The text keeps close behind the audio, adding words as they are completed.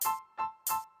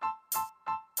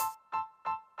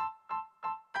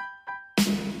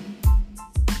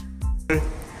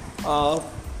uh,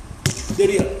 the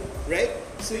real, right?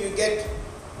 So you get,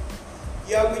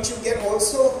 which you get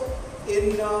also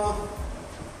in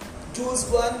Jules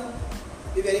Verne,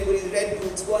 if anybody's read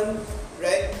Jules Verne,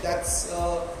 right? That's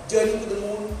Journey to the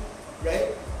Moon, right?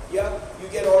 Yeah, you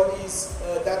get all these,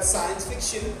 that's science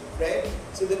fiction, right?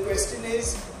 So the question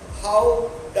is,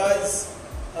 how does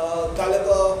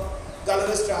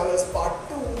Gulliver's Travels Part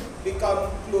 2 become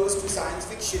close to science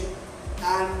fiction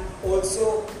and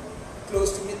also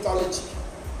close to mythology,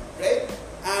 right?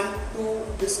 And to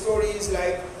the stories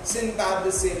like Sinbad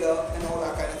the Sailor and all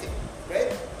that kind of thing,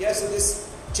 right? Yeah, so this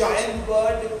giant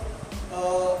bird,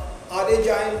 are there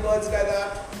giant birds like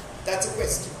that? That's a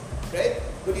question, right?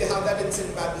 But you have that in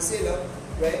Sinbad the Sailor,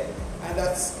 right? And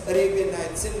that's Arabian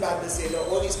Nights, Sinbad the Sailor,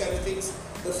 all these kind of things.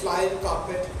 The Flying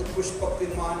Carpet, the Pushpak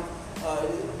Viman,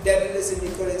 Daedalus and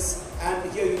Icarus,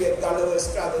 and here you get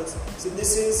Gulliver's Travels. So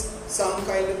this is some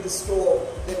kind of the store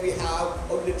that we have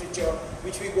of literature,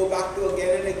 which we go back to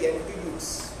again and again to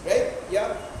use, right?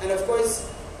 Yeah, and of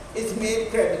course, it's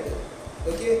made credible,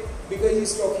 okay? Because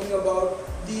he's talking about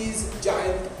these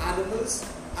giant animals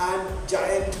and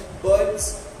giant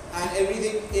birds, and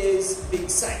everything is big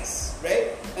size, right?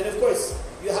 And of course,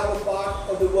 you have a part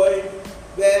of the world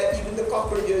where even the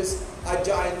cockroaches are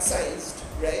giant sized,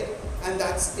 right? And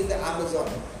that's in the Amazon,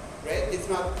 right? It's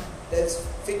not, that's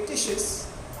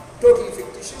fictitious, totally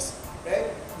fictitious,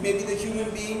 right? Maybe the human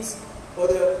beings or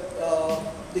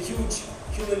the huge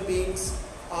human beings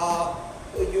are,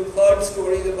 you've heard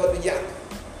stories about the yak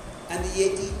and the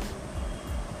yeti.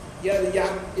 Yeah, the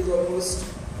yak is almost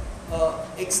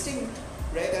extinct,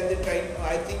 right? And they're trying,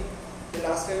 I think the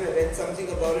last time I read something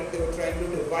about it, they were trying to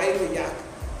revive a yak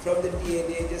from the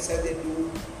DNA, just as they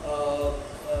do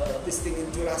this thing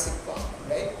in Jurassic Park,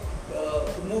 right?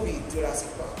 The movie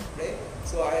Jurassic Park, right?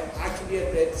 So I actually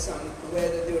had read some where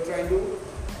they were trying to,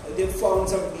 they found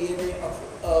some DNA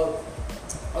of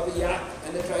a yak,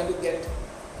 and they're trying to get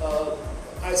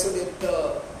isolate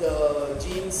the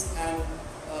genes and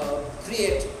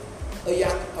create a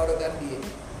yak out of that DNA,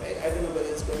 right? I don't know whether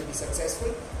it's going to be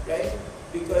successful, right?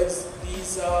 Because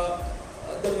these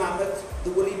the mammoth,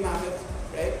 the woolly mammoth,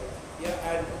 right? Yeah,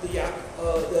 and the yak,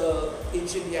 the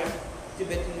ancient yak,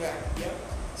 Tibetan yak, yeah.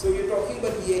 So you're talking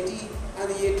about the yeti, and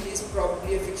the yeti is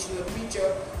probably a fictional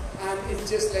creature, and it's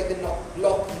just like the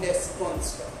Loch Ness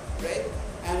monster, right?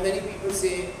 And many people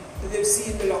say that they've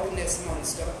seen the Loch Ness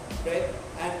monster, right?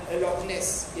 And a Loch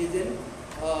Ness is in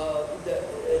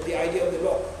the idea of the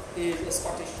loch is a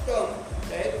Scottish term,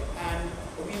 right? And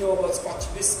we know about Scotch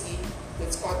whiskey.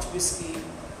 That Scotch whiskey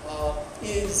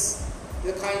is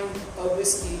the kind of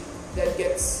whiskey that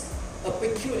gets a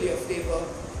peculiar flavor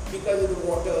because of the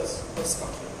waters of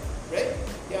Scotland, right?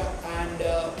 Yeah, and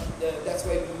that's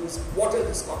why we use water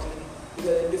in Scotland, because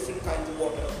there are different kinds of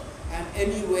water, and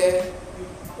anywhere,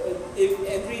 if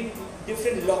every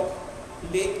different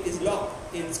lake is loch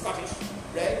in Scottish,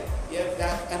 right? Yeah,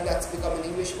 that's become an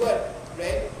English word,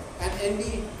 right? And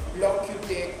any loch you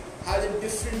take has a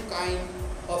different kind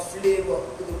of flavor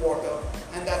to the water,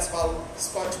 and that's how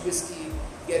Scotch whiskey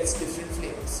gets different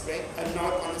flavors, right? I'm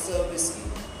not on a connoisseur whiskey.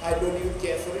 I don't even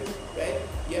care for it, right?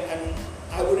 Yeah, and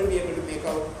I wouldn't be able to make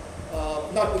out,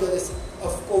 not because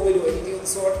of COVID or anything of the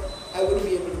sort, I wouldn't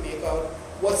be able to make out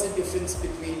what's the difference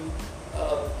between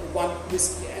one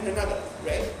whiskey and another,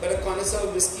 right? But a connoisseur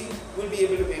whiskey will be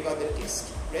able to make out the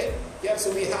taste, right? Yeah,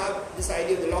 so we have this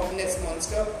idea of the Loch Ness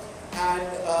monster, and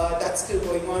that's still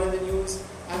going on in the news,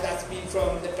 and that's been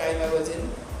from the time I was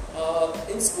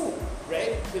in school,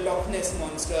 right? The Loch Ness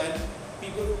monster, and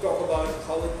people talk about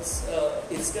how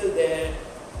it's still there,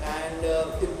 and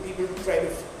people try to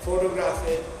photograph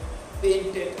it,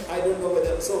 paint it. I don't know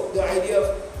whether, so the idea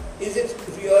of, is it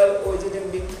real, or is it a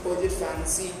myth, or is it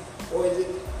fancy, or is it,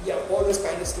 yeah, all those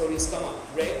kind of stories come up,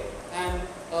 right? And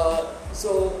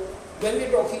so when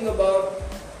we're talking about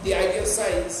the idea of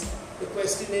size, the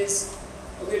question is,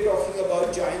 we're talking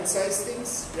about giant size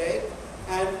things, right?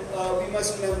 And we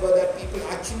must remember that people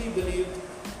actually believed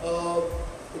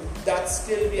that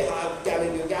still we have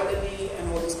Galileo Galilei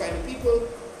and all those kind of people.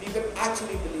 People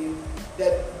actually believed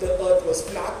that the earth was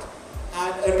flat,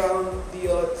 and around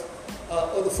the earth,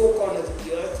 or the four corners of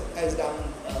the earth, as Dan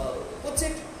puts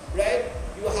it, right?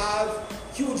 You have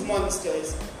huge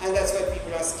monsters, and that's why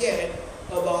people are scared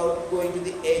about going to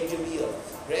the edge of the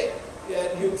earth, right?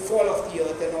 You'd fall off the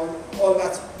earth and all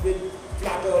that's with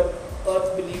flat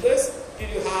earth believers, till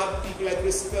you have people like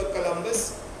Christopher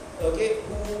Columbus, okay,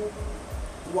 who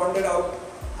wandered out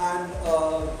and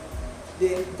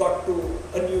they got to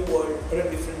a new world or a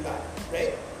different land,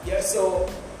 right? Yeah, so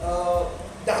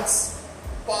that's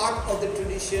part of the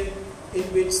tradition in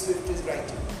which Swift is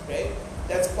writing, right?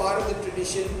 That's part of the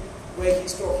tradition where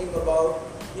he's talking about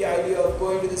the idea of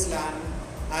going to this land,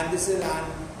 and this is a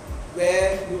land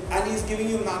where, and he's giving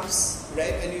you maps,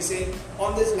 right? And you're saying,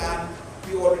 on this land,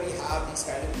 we already have these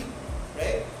kind of people,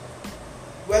 right?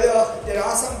 Whether there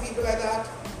are some people like that,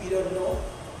 we don't know,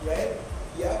 right?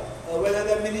 Yeah. Whether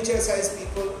they're miniature-sized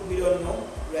people, we don't know,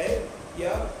 right?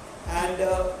 Yeah. And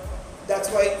that's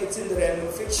why it's in the realm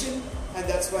of fiction, and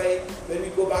that's why when we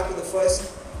go back to the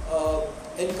first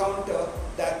encounter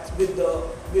that with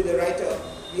the writer,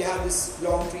 we have this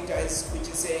long treatise which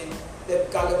is saying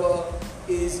that Gulliver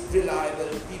is reliable,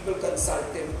 people consult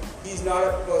him, he's not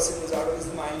a person who's out of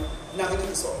his mind, nothing of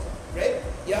the sort, right?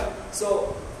 Yeah.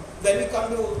 So when we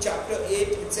come to chapter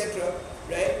 8, etc.,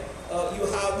 right, you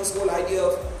have this whole idea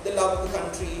of the love of the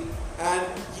country, and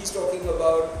he's talking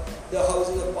about the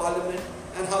houses of parliament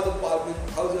and how the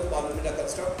houses of parliament are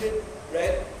constructed,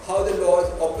 right, how the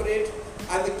laws operate,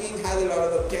 and the king has a lot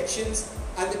of objections,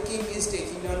 and the king is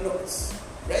taking down notes,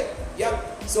 right? Yeah.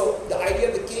 So the idea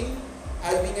of the king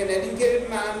as being an educated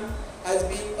man, as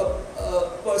being a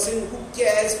person who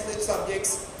cares for the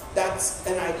subjects, that's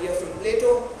an idea from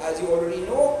Plato, as you already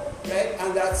know, right?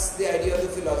 And that's the idea of the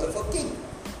philosopher king,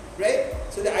 right?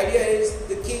 So the idea is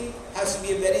the king has to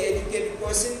be a very educated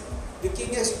person, the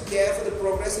king has to care for the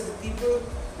progress of the people,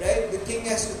 right? The king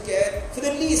has to care for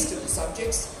the least of the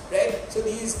subjects, right? So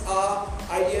these are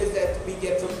ideas that we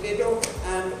get from Plato,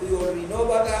 and we already know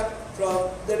about that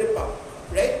from the Republic,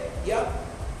 right? Yeah.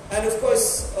 And of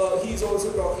course, he's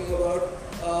also talking about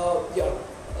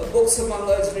books among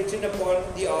us written upon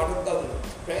the art of government,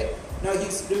 right? Now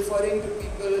he's referring to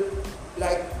people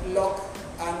like Locke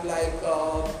and like,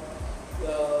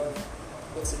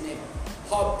 what's his name?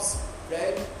 Hobbes,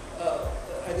 right?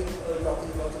 I think Locke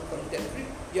is also contemporary.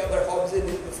 Yeah, but Hobbes is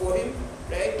before him,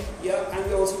 right? Yeah, and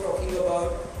we're also talking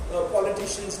about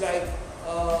politicians like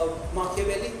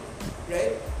Machiavelli,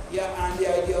 right? Yeah, and the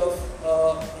idea of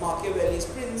Machiavelli's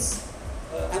Prince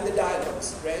and the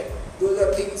dialogues, right? Those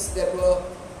are things that were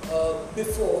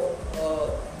before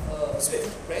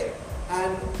Swift, right?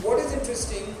 And what is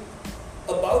interesting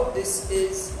about this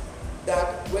is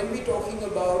that when we're talking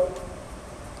about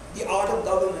the art of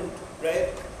government, right,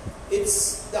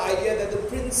 it's the idea that the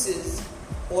princes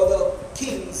or the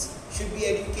kings should be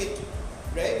educated,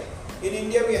 right? In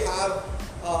India we have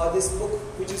this book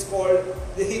which is called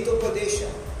the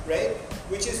Hitopadesha, right,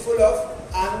 which is full of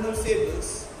animal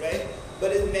fables, right,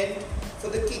 but is meant for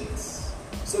the kings.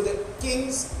 So the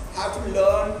kings have to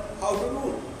learn how to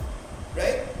rule,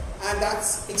 right, and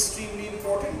that's extremely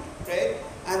important, right,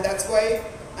 and that's why,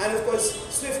 and of course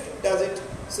Swift does it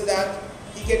so that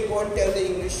he can go and tell the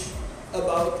English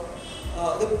about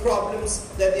the problems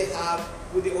that they have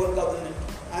with their own government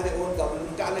and their own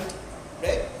governmentality,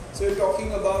 right. So we're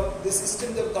talking about the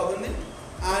systems of government,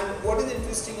 and what is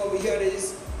interesting over here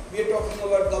is we are talking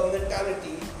about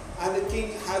governmentality, and the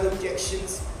king has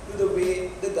objections to the way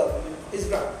the government is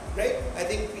run, right? I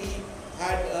think we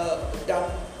had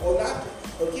done all that,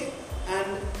 okay?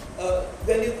 And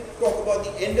when you talk about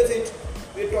the end of it,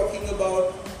 we're talking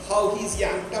about how he's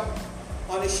yanked up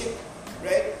on a ship,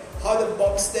 right? How the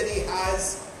box that he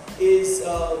has is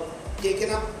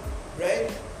taken up, right?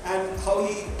 And how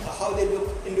they look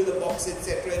into the box,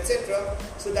 etc., etc.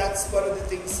 So that's one of the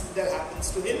things that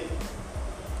happens to him.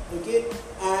 Okay,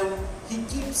 and he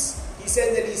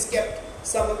says that he's kept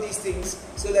some of these things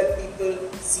so that people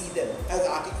see them as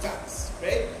artifacts,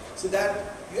 right? So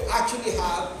that you actually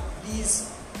have these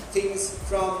things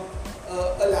from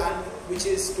a land which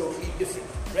is totally different,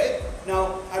 right?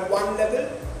 Now, at one level,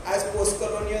 as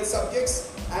post-colonial subjects,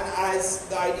 and as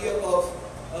the idea of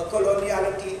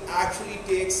coloniality actually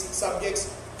takes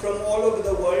subjects from all over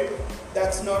the world,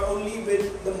 that's not only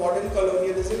with the modern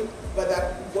colonialism, but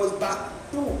that goes back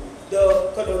to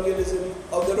the colonialism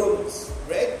of the Romans,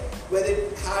 right? Where they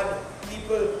had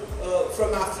people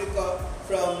from Africa,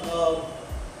 from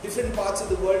different parts of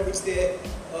the world which they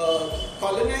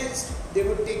colonized, they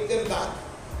would take them back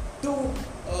to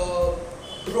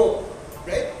Rome,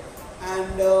 right?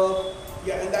 And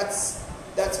and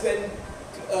that's when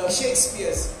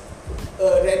Shakespeare's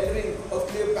rendering of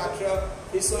Cleopatra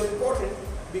is so important,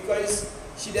 because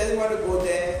she doesn't want to go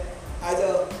there as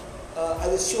a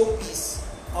showpiece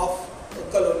of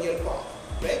a colonial power,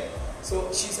 right?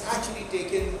 So she's actually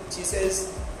taken, she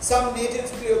says, some native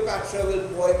Cleopatra will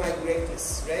buoy my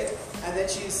greatness, right? And then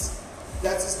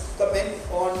that's a comment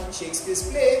on Shakespeare's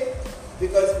play,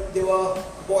 because they were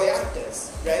boy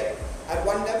actors, right? At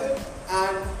one level,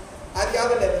 and at the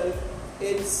other level,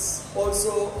 it's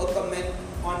also a comment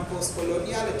on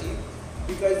post-coloniality,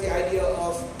 because the idea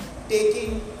of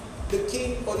taking the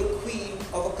king or the queen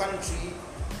of a country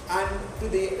and to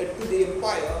the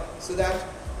empire, so that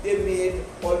they made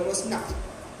almost nothing,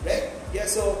 right? Yeah,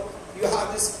 so you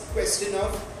have this question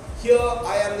of, here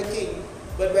I am the king,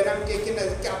 but when I'm taken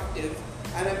as a captive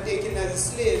and I'm taken as a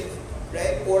slave,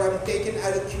 right, or I'm taken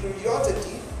as a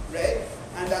curiosity, right,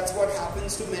 and that's what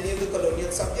happens to many of the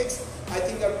colonial subjects. I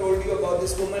think I've told you about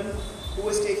this woman who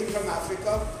was taken from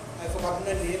Africa. I've forgotten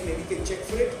her name, maybe you can check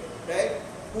for it, right,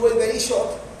 who was very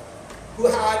short, who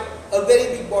had a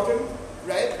very big bottom,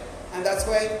 right, and that's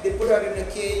why they put her in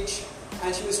a cage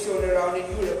and she was thrown around in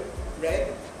Europe, right,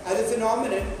 as a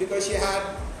phenomenon, because she had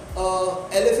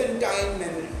elephantine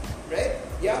memory, right?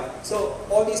 Yeah, so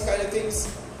all these kind of things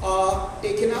are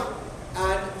taken up,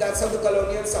 and that's how the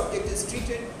colonial subject is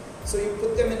treated. So you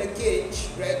put them in a cage,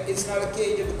 right? It's not a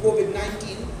cage of the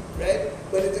COVID-19, right?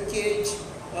 But it's a cage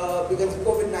because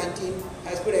COVID-19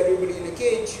 has put everybody in a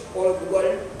cage, all of the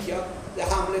world, yeah? The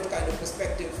Hamlet kind of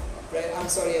perspective, right? I'm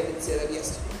sorry I didn't say that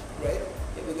yesterday, right?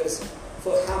 Yeah, because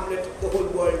for Hamlet, the whole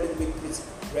world is big prison,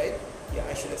 right? Yeah,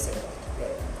 I should have said that,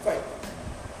 right? Fine.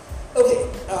 Okay,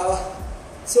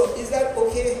 so is that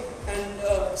okay?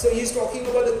 And so he's talking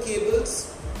about the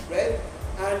cables, right?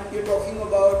 And you're talking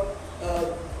about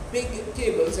big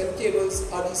cables, and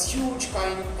cables are these huge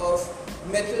kind of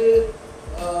metal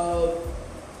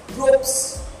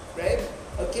ropes, right?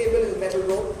 A cable is a metal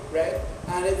rope, right?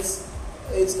 And it's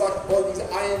got all these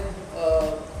iron,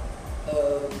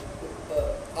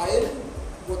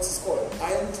 what's it called?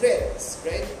 Iron threads,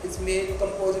 right? It's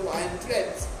composed of iron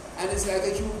threads, and it's like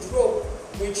a huge rope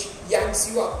which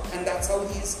yanks you up, and that's how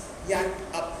he's yanked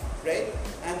up, right?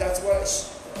 And that's what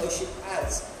a ship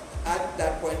has at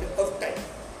that point of time.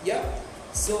 Yeah.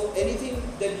 So anything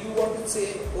that you want to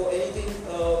say, or anything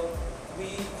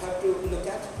we have to look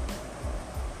at?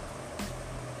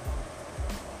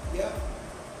 Yeah.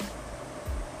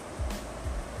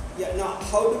 Yeah. Now,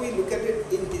 how do we look at it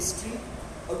in history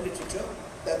of literature?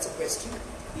 That's a question.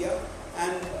 Yeah.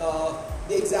 And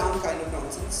the exam kind of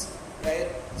nonsense, right?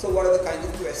 So what are the kinds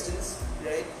of questions,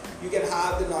 right? You can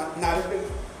have the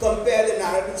narrative, compare the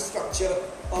narrative structure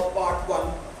of part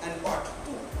 1 and part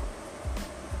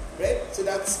 2, right? So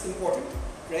that's important,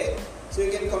 right? So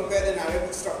you can compare the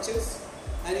narrative structures,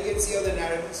 and you can see how the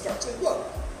narrative structures work,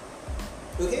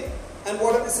 okay? And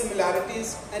what are the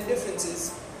similarities and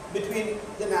differences between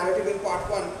the narrative in part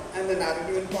 1 and the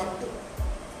narrative in part 2,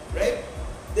 right?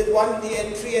 The one, the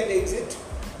entry and exit,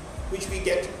 which we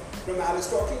get from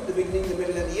Aristotle, the beginning, the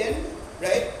middle, and the end,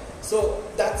 right? So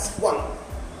that's one,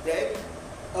 right?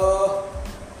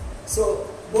 So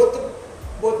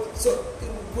so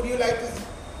would you like to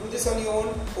do this on your own,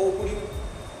 or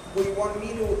would you want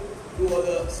me to do all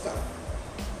the stuff?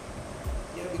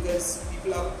 Yeah, because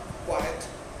people are quiet.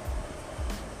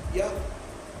 Yeah,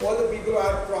 all the people who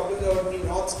have problems about me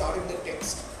not starting the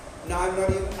text. Now I'm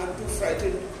too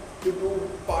frightened to do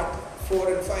part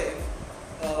 4 and 5,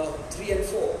 3 and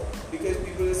 4, because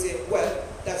people will say, well,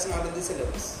 that's not in the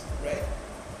syllabus, right?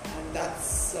 And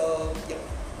that's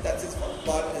that's as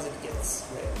far as it gets,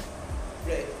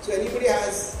 right? So anybody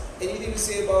has anything to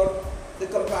say about the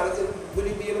comparison? Will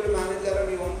you be able to manage that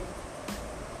on your own?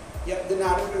 Yeah, the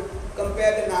narrative.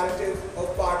 Compare the narrative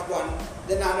of part 1,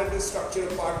 the narrative structure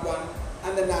of part 1,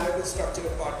 and the narrative structure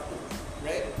of part 2,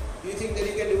 right? Do you think that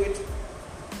you can do it?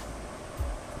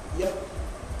 Yeah.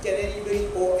 Can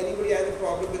anybody has a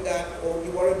problem with that, or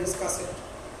you want to discuss it?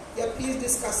 Yeah, please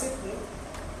discuss it. No?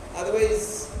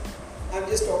 Otherwise, I'm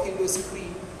just talking to a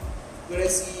screen where I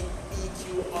see P,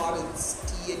 Q, R, and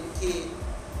T, and K,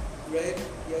 right?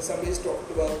 Yeah, somebody's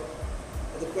talked about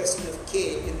the question of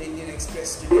K in the Indian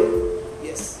Express today.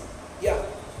 Yes. Yeah.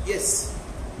 Yes.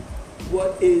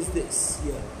 What is this?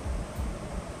 Yeah.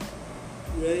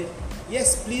 Right.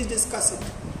 Yes, please discuss it.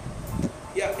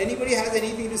 Yeah. Anybody has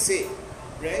anything to say?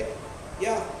 Right?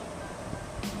 Yeah.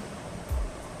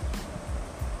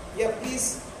 Yeah,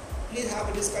 please have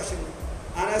a discussion.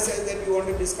 Anna says that we want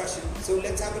a discussion. So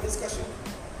let's have a discussion.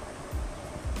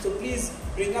 So please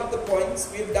bring up the points.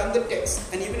 We have done the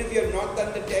text. And even if you have not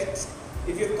done the text,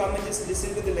 if you have come and just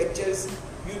listened to the lectures,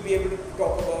 you'll be able to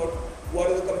talk about what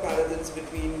are the comparisons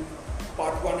between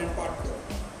part 1 and part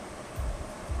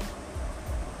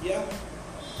 2. Yeah?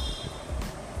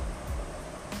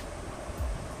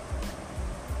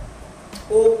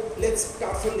 Oh, let's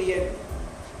start from the end.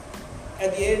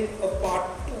 At the end of part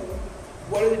 2,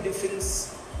 what is the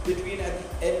difference between at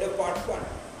the end of part 1,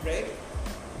 right?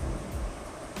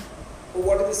 Or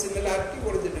what is the similarity,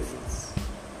 what is the difference?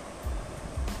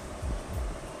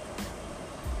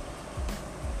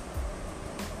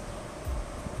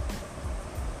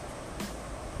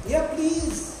 Yeah,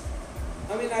 please.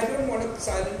 I mean, I don't want a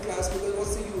silent class because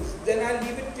what's the use? Then I'll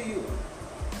leave it to you.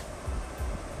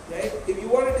 right? If you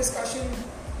want a discussion,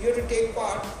 you have to take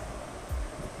part,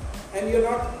 and you're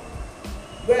not.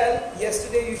 Well,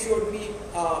 yesterday you showed me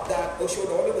or showed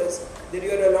all of us that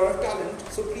you had a lot of talent.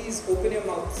 So please open your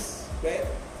mouths, right,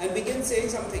 and begin saying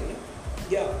something. No?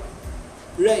 Yeah,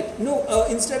 right. No,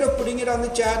 instead of putting it on the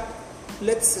chat,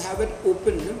 let's have it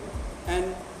open, no?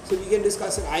 And so we can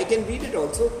discuss it. I can read it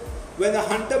also. When the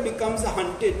hunter becomes the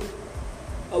hunted,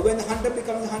 when the hunter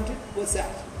becomes the hunted, what's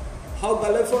that? How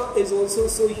Gulliver is also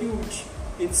so huge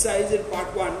in size in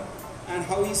part 1, and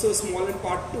how he's so small in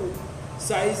part 2.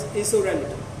 Size is so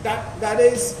relative. That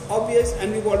is obvious,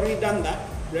 and we've already done that,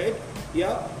 right?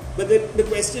 Yeah. But the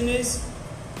question is,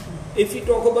 if you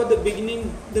talk about the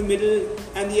beginning, the middle,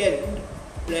 and the end,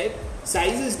 right?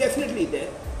 Size is definitely there,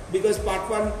 because part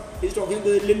 1 is talking about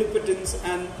the Lilliputans,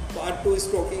 and part 2 is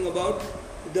talking about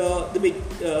the big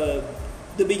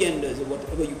enders, or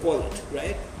whatever you call it,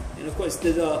 right? And of course,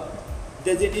 there's an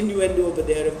innuendo over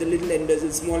there of the little enders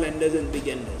and small enders and big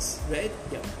enders, right?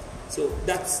 Yeah. So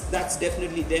that's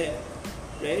definitely there,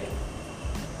 right?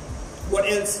 What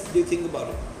else do you think about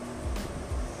it?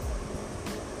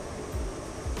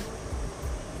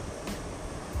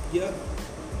 Yeah.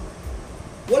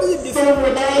 What is the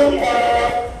difference?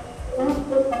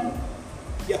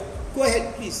 Yeah. Go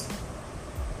ahead, please.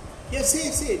 Yeah,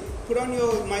 say it. Put on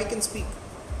your mic and speak.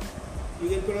 You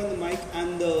can put on the mic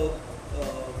and the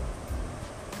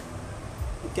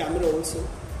camera also.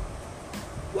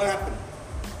 What happened?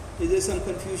 Is there some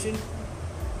confusion?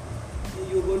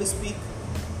 You're going to speak?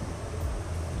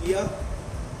 Yeah.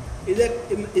 Is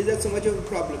that so much of a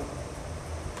problem?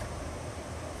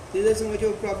 Is that so much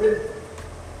of a problem?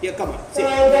 Yeah, come on. Say. So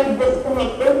I get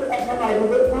disconnected at the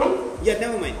audible time? Yeah,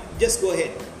 never mind. Just go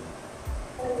ahead.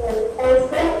 Also,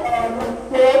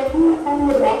 clarity and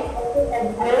relax.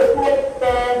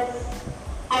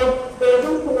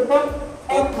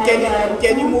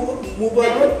 Can you move a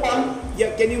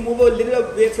yeah? Can you move a little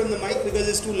away from the mic because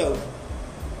it's too loud?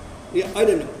 Yeah, I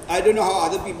don't know. I don't know how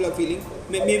other people are feeling.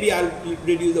 Maybe I'll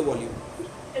reduce the volume.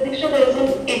 Diksha, there is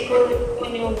an echo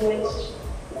in your voice.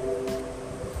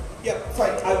 Yeah,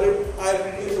 fine. I'll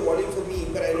reduce the volume for me,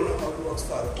 but I don't know how it works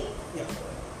for others. Yeah.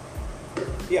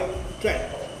 Yeah, try.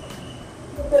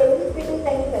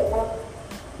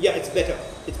 Yeah, it's better.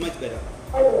 It's much better.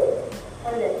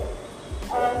 Alright.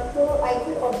 So I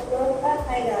could observe a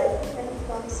hierarchy when it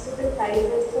comes to the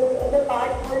sizes. So in the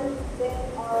part 1, when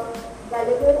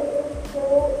Gulliver is so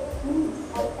huge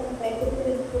as compared to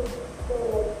the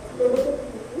little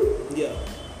people. Yeah.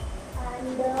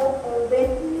 And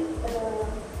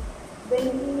when he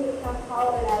somehow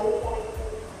arrives at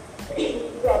the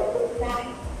object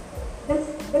line,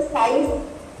 the size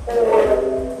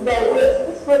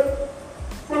varies, so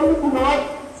it's not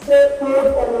so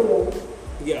huge anymore.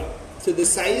 Yeah. So the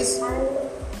size.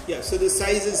 Yeah. So the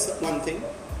size is one thing.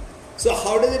 So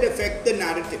how does it affect the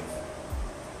narrative?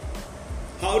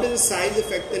 How does the size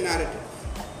affect the narrative?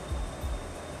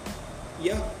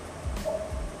 Yeah.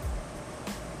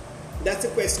 That's a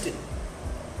question.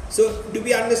 So do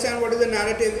we understand what is the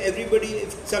narrative? Everybody,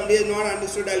 if somebody has not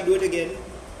understood, I'll do it again.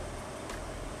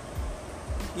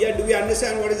 Yeah, do we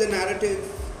understand what is the narrative?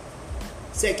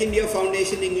 Second year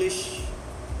foundation English.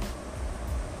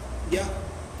 Yeah.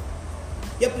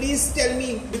 Yeah, please tell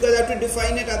me, because I have to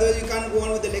define it, otherwise you can't go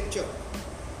on with the lecture.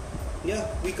 Yeah,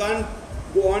 we can't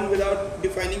go on without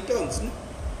defining terms. No?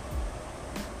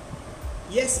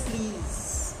 Yes,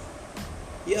 please.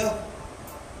 Yeah.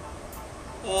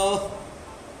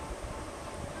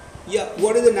 Yeah,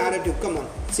 what is the narrative? Come on,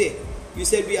 say. You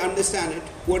said we understand it.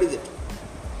 What is it?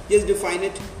 Just define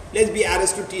it. Let's be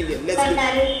Aristotelian. Let's a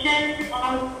narration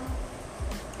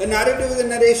a narrative is a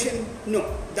narration? No,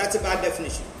 that's a bad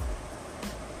definition.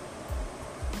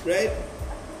 Right?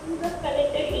 the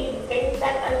connected event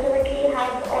that ultimately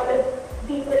has all the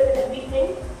people and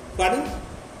everything. Pardon?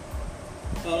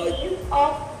 Am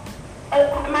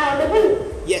I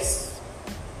audible? Yes.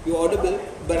 You're audible,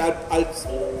 but I'll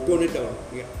tone it down.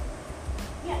 Yeah.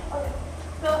 Yeah, okay.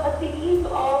 So a series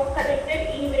of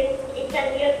connected events, it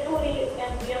can be a story, it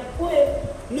can be a poem.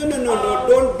 No.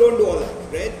 Don't do all that,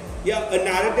 right? Yeah, a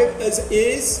narrative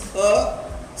is a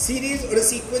series or a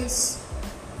sequence.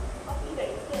 Of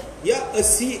events, yes. Yeah, a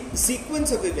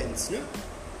sequence of events, no?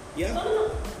 Yeah.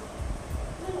 No.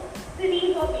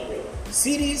 Series of events.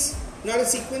 Series, not a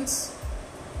sequence.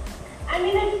 I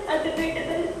mean, it's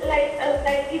debatable, like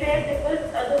slightly there,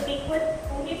 because the sequence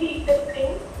may be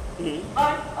different,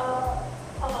 but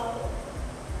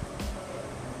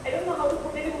I don't know how to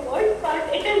put it in words, but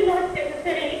it is not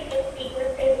necessarily in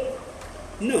sequence every.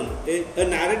 No, a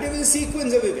narrative is a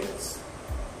sequence of events.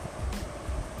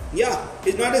 Yeah,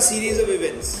 it's not a series of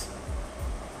events.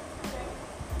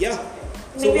 Yeah.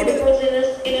 Maybe because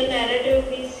in a narrative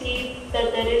we see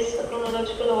that there is a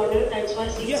chronological order, that's why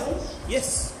sequence. Yeah.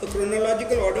 Yes, a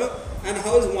chronological order, and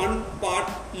how is one part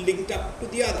linked up to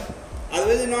the other.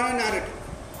 Otherwise, it's not a narrative.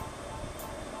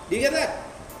 Do you get that?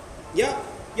 Yeah.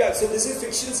 Yeah. So this is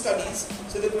fiction studies.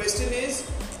 So the question is,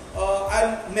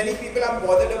 and many people are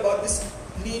bothered about this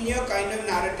linear kind of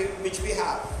narrative which we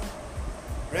have,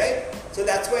 right? So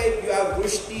that's why you have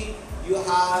Rushdie, you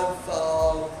have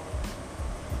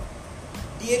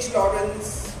D.H.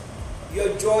 Lawrence, you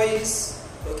have Joyce,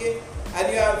 okay,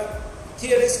 and you have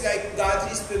theorists like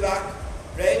Gayatri Spivak,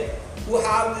 right, who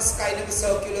have this kind of a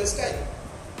circular style,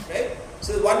 right?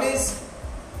 So one is,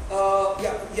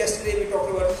 yesterday we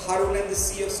talked about Harun and the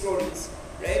Sea of Stories,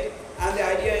 right? And the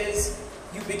idea is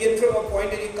you begin from a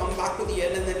point and you come back to the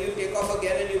end, and then you take off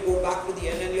again and you go back to the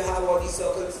end, and you have all these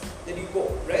circles that you go,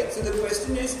 right? So the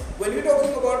question is, when we're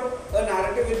talking about a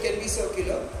narrative, it can be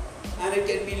circular and it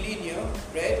can be linear,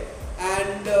 right?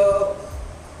 And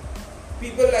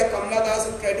people like Kamala Das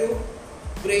have tried to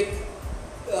break.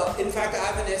 In fact, I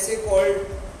have an essay called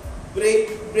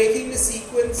 "Breaking the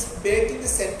Sequence, Breaking the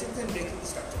Sentence, and Breaking the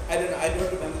Structure." I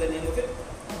don't remember the name of it,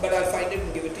 but I'll find it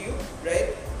and give it to you,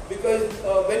 right? Because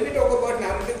when we talk about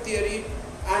narrative theory,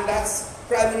 and that's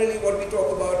primarily what we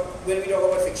talk about when we talk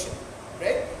about fiction,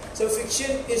 right? So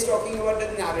fiction is talking about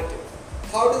the narrative.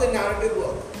 How does the narrative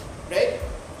work, right?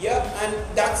 Yeah, and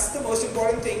that's the most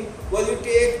important thing. Whether you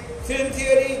take film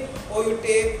theory or you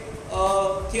take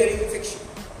theory of fiction,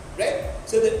 right?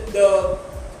 So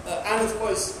and of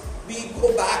course we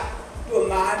go back to a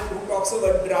man who talks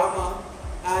about drama,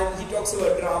 and he talks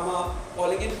about drama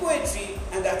calling it poetry,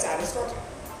 and that's Aristotle,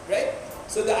 right?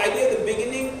 So the idea of the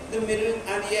beginning, the middle,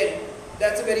 and the end,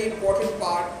 that's a very important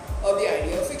part of the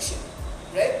idea of fiction,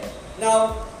 right?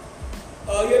 Now,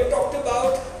 you have talked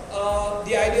about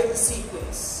the idea of the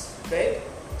sequence, right?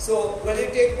 So whether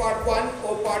you take part 1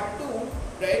 or part 2,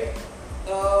 right,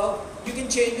 you can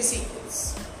change the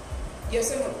sequence.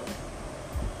 Yes or no?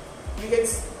 You can,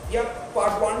 yeah,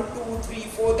 part 1, 2, 3,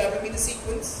 4, that will be the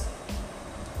sequence.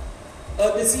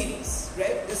 The series,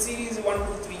 right? The series 1,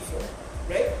 2, 3, 4,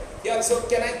 right? Yeah, so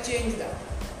can I change that?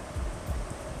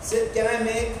 So can I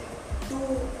make 2,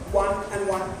 1 and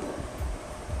 1, 2?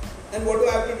 And what do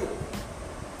I have to do?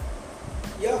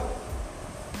 Yeah.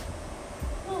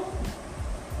 I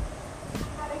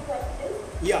have a question.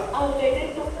 Yeah.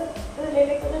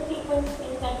 Related to the sequence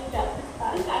things that you just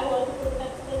discussed, I want to put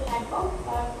that to the chat box,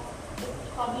 but it's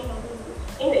probably not going to.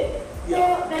 Anyway, so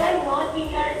there are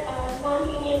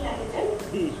non-linear narratives,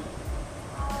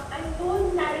 and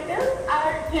those narratives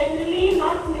are generally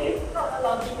not placed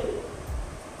chronologically,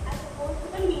 as opposed to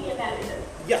the linear narrative.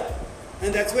 Yeah,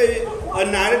 and that's why a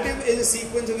narrative is a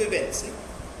sequence of events.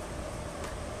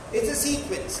 It's a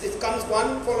sequence. It comes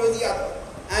one follows the other,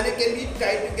 and it can be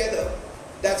tied together.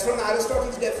 That's from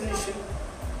Aristotle's definition.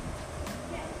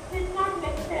 Yes, it's not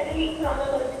necessarily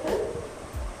chronological.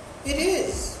 It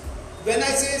is. When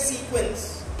I say a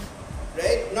sequence,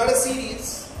 right, not a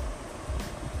series,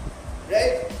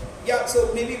 right? Yeah,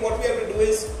 so maybe what we have to do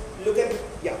is look at,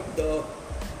 yeah, the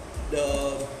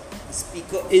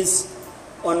speaker is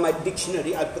on my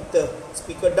dictionary. I'll put the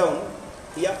speaker down.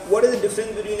 Yeah, what is the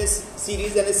difference between a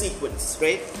series and a sequence,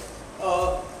 right?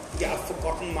 Yeah, I've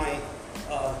forgotten my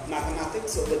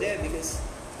mathematics over there because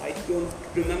I don't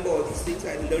remember all these things.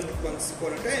 I learned it once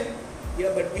upon a time.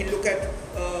 Yeah, but we look at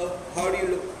how do you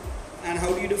look and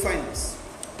how do you define this?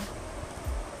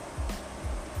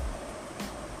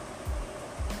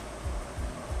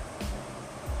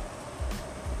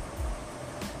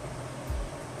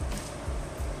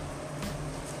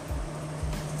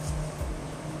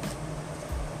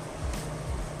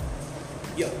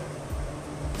 Yeah.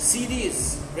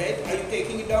 Series, right? Are you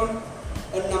taking it down?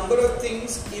 A number of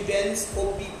things, events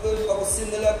or people of a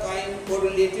similar kind or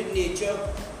related nature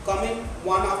coming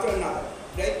one after another,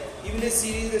 right? Even a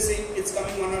series is saying it's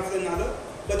coming one after another,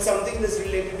 but something that's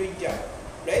related to each other,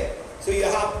 right? So you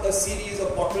have a series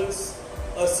of bottles,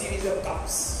 a series of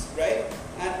cups, right?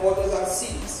 And all those are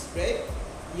series, right?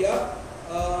 Yeah.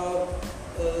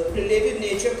 Related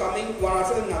nature coming one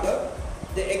after another.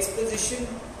 The exposition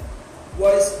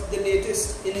was the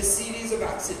latest in a series of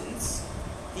accidents.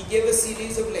 He gave a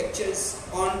series of lectures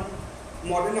on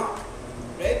modern art,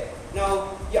 right?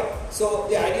 Now, yeah, so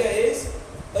the idea is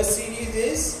a series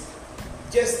is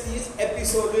just these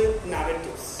episodal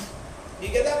narratives. Do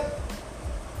you get that?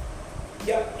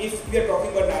 Yeah, if we are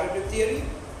talking about narrative theory,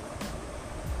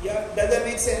 yeah, does that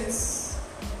make sense?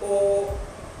 Or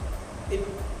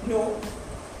no?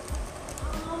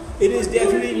 It is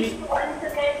definitely,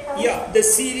 yeah, the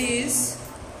series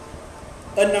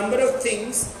a number of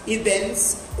things,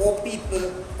 events or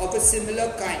people of a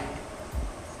similar kind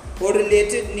or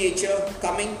related nature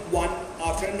coming one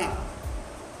after another.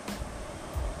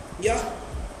 Yeah?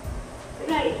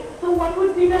 Right. So what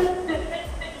would be the difference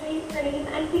between series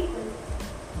and sequence?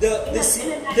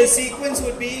 The sequence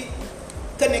would be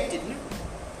connected, no?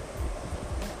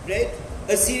 Right?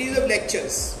 A series of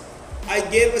lectures. I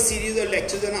gave a series of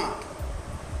lectures on art.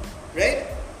 Right?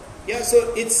 Yeah,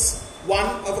 so it's one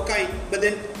of a kind, but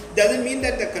then doesn't mean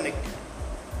that they're connected.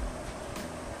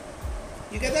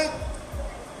 You get that?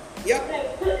 Yeah?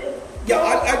 Right. So, Yeah,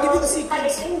 I'll give you the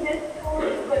sequence. Connecting this to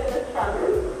Gulliver's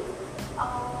Travels.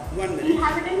 1 minute. We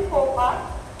have it in 4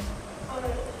 parts.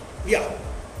 Yeah.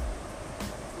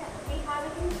 We have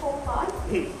it in 4 parts.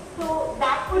 So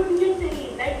that would be a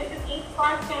series, right? Because each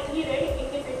part can be read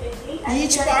independently.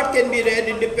 Each part can be read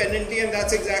independently, and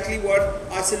that's exactly what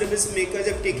our syllabus makers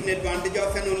have taken advantage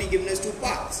of and only given us 2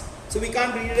 parts. So we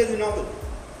can't read it as a novel.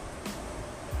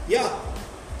 Yeah.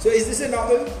 So is this a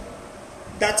novel?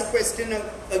 That's a question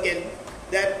again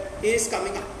that is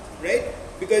coming up, right?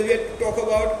 Because we have to talk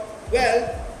about,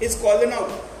 well, it's called a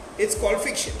novel. It's called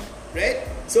fiction, right?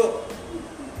 So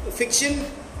fiction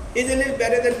is a little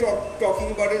better than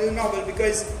talking about it as a novel,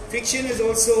 because fiction is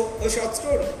also a short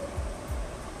story.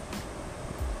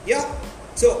 Yeah,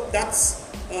 so that's,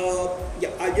 yeah,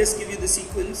 I'll just give you the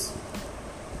sequence.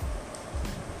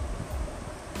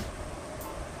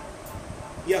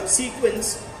 Yeah,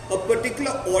 sequence, a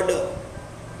particular order,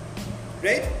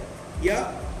 right?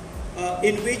 Yeah,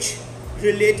 in which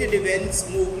related events,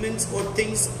 movements or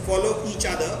things follow each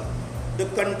other. The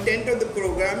content of the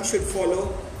program should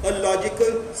follow a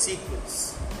logical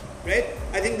sequence, right?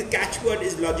 I think the catchword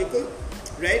is logical,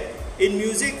 right? In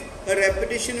music, a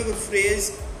repetition of a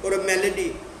phrase or a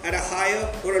melody at a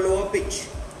higher or a lower pitch.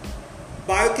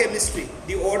 Biochemistry,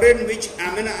 the order in which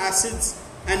amino acids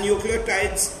and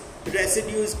nucleotides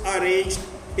residues are arranged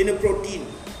in a protein.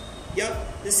 Yeah,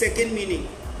 the second meaning,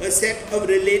 a set of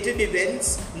related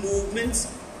events, movements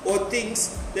or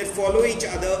things that follow each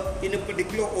other in a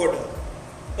particular order.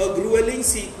 A grueling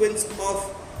sequence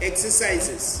of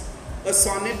exercises, a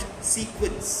sonnet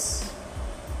sequence.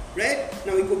 Right?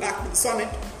 Now we go back to the sonnet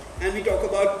and we talk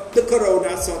about the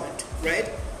corona sonnet, right?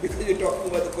 Because we're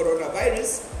talking about the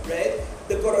coronavirus, right?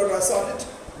 The corona sonnet,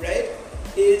 right,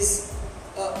 is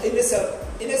in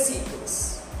a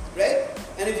sequence, right?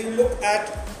 And if you look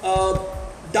at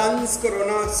Donne's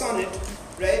corona sonnet,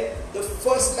 right, the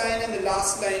first line and the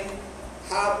last line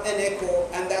have an echo,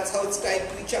 and that's how it's tied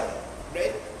to each other,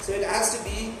 right? So it has to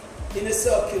be in a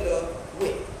circular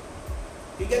way.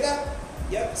 You get that?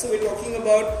 Yeah. So we're talking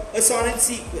about a sonnet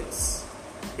sequence,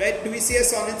 right? Do we say a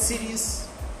sonnet series?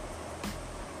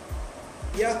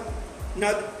 Yeah.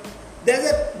 Now, does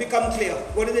it become clear?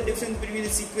 What is the difference between a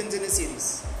sequence and a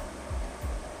series?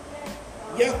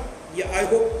 Yeah. Yeah. I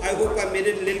hope I made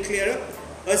it a little clearer.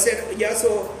 Yeah.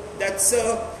 So that's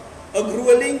a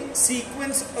grueling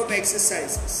sequence of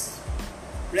exercises,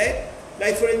 right?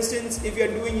 Like for instance, if you're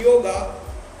doing yoga,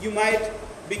 you might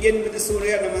begin with the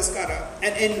Surya Namaskara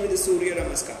and end with the Surya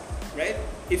Namaskara, right?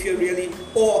 If you're really,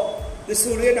 or the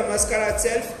Surya Namaskara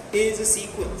itself is a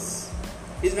sequence,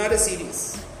 is not a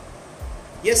series.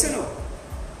 Yes or no?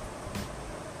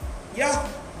 Yeah.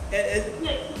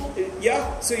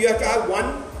 Yeah. So you have to have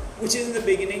one which is in the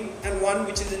beginning and one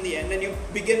which is in the end, and you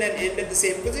begin and end at the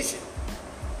same position.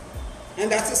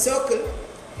 And that's a circle.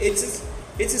 It's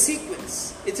a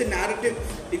sequence. It's a narrative,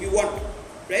 if you want,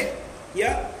 right?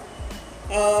 Yeah.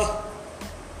 A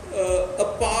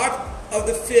part of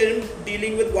the film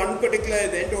dealing with one particular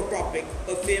event or topic,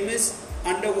 a famous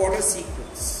underwater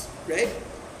sequence, right?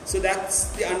 So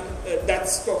that's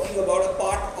talking about a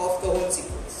part of the whole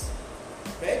sequence,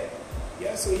 right?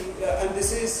 Yeah. So and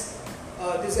this is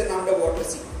an underwater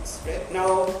sequence, right?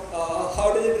 Now,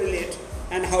 how does it relate,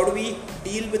 and how do we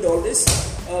deal with all this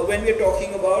when we're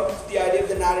talking about the idea of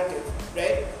the narrative,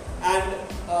 right? And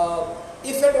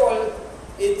if at all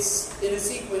it's in a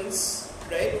sequence,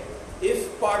 right?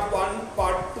 If part 1,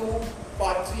 part 2,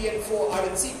 part 3 and 4 are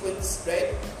in sequence,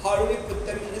 right? How do we put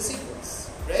them in a sequence,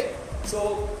 right?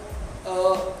 So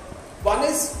one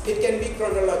is, it can be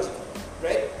chronological,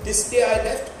 right? This day I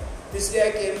left, this day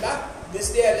I came back,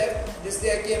 this day I left, this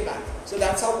day I came back. So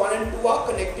that's how 1 and 2 are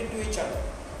connected to each other.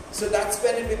 So that's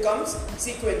when it becomes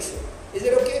sequential. Is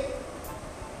it okay?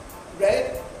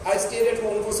 Right? I stayed at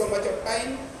home for so much of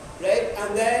time, right?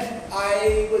 And then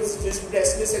I was just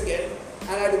restless again, and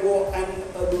I had to go and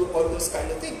do all those kind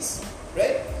of things,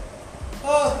 right?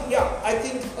 Yeah, I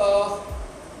think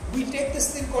we take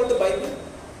this thing called the Bible,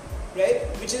 right?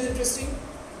 Which is interesting,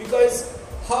 because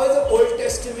how is the Old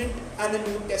Testament and the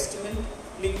New Testament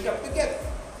linked up together,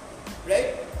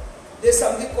 right? There's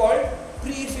something called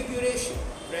prefiguration,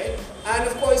 right? And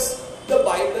of course, the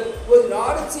Bible was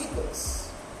not in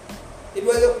sequence. It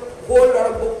was a whole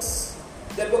lot of books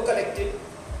that were collected,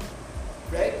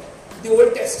 right? The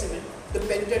Old Testament, the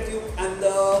Pentateuch, and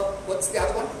the, what's the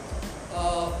other one?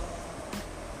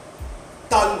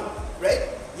 Talmud, right?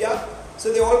 Yeah.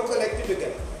 So they all collected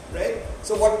together, right?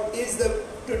 So what is the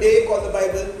today called the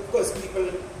Bible? Of course, people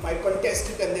might contest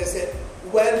it and they said,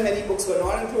 well, many books were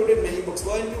not included, many books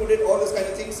were included, all those kind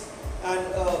of things. And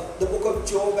the book of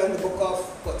Job and the book of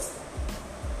what's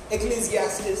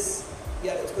Ecclesiastes.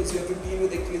 Yeah, of course, you have to deal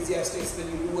with Ecclesiastes when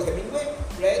you do Hemingway,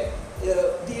 right?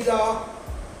 These are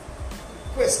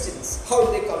questions. How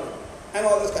do they come in? And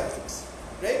all those kind of things,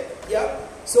 right? Yeah.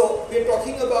 So we're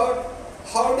talking about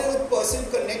how does a person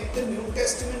connect the New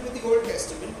Testament with the Old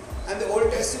Testament, and the Old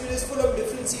Testament is full of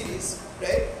different series,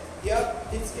 right? Yeah,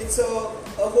 it's a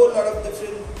whole lot of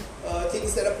different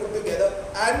things that are put together,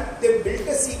 and they built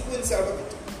a sequence out of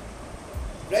it,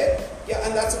 right? Yeah,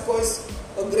 and that's of course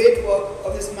a great work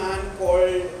of this man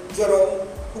called Jerome,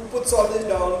 who puts all this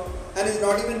down, and is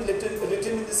not even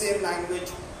written in the same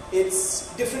language. It's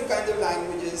different kinds of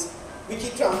languages which he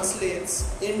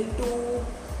translates into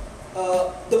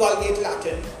the Vulgate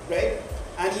Latin, right?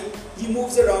 And he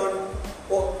moves around,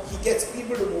 or he gets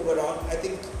people to move around. I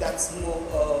think that's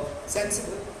more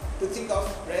sensible to think of,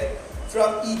 right?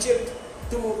 From Egypt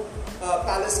to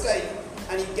Palestine,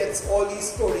 and he gets all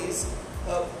these stories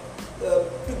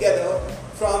together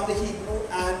from the Hebrew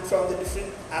and from the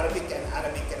different Arabic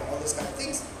and all those kind of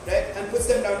things, right? And puts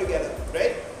them down together,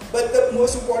 right? But the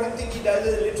most important thing he does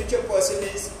as a literature person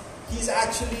is he's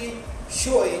actually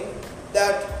showing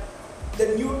that the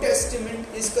New Testament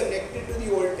is connected to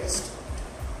the Old Testament,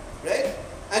 right?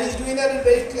 And he's doing that in a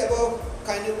very clever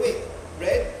kind of way,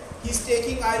 right? He's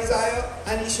taking Isaiah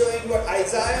and he's showing what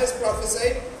Isaiah has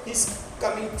prophesied is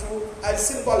coming true as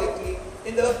symbolically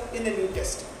in the New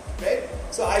Testament, right?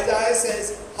 So Isaiah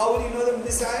says, how will you know the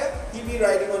Messiah? He'll be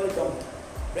riding on a donkey,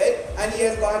 right? And he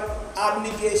has got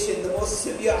abnegation, the most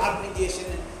severe abnegation.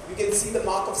 And you can see the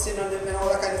mark of sin on him and all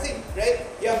that kind of thing, right?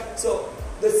 Yeah. So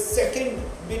the second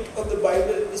bit of the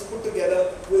Bible is put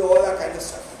together with all that kind of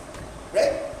stuff,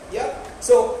 right? Yeah.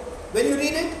 So when you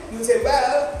read it, you say,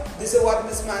 well, this is what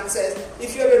this man says.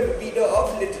 If you're a reader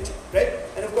of literature, right?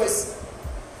 And of course,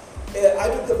 I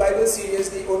took the Bible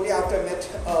seriously only after I met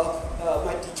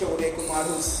my teacher Uday Kumar,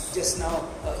 who's just now,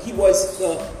 he was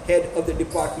the head of the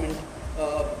department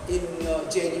in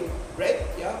JNU, right?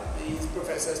 Yeah, he's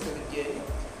professor still in JNU,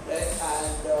 right?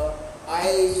 And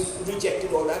I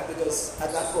rejected all that because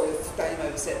at that point of time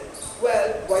I said,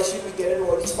 well, why should we get into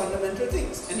all these fundamental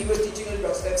things? And he was teaching us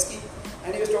Dostoevsky,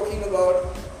 and he was talking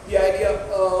about the idea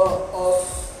of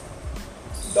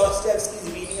Dostoevsky's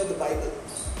reading of the Bible,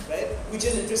 right? Which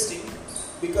is interesting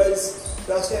because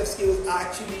Dostoevsky was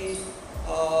actually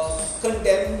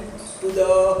condemned to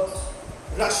the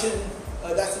Russian,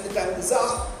 that's in the time of the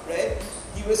Tsar, right?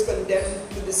 He was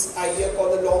condemned to this idea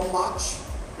called the Long March,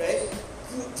 right?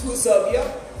 Through Serbia,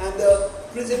 and the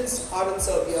prisons are in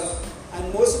Serbia,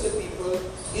 and most of the people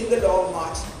in the Long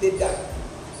March, they died,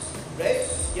 right?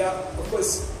 Yeah, of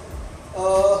course,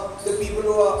 the people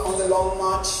who are on the Long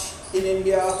March in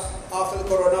India after the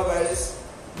coronavirus,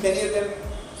 many of them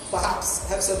perhaps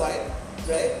have survived,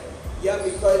 right? Yeah,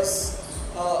 because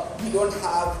we don't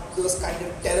have those kind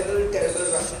of terrible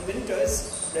Russian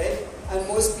winters, right? And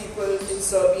most people in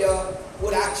Serbia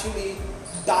would actually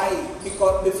die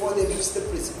before they reach the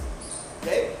prison,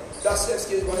 right?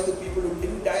 Dostoevsky is one of the people who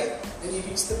didn't die when he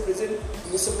reached the prison.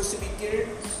 He was supposed to be killed,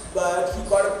 but he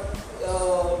got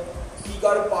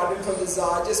a pardon from the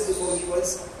Tsar just before he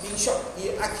was being shot.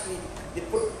 They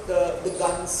put the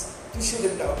guns to shoot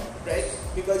him down, right?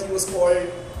 Because he was called,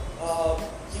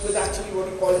 he was actually what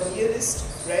you call a nihilist,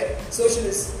 right?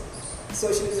 Socialism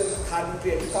hadn't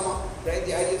really come up, right?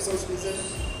 The idea of socialism.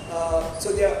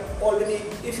 So they are already,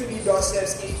 if you read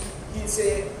Dostoevsky, he'll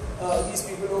say these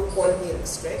people who are called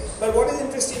nihilists, right? But what is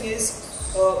interesting is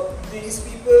these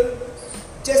people,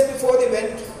 just before they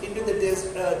went into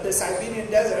the Siberian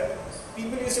desert,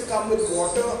 people used to come with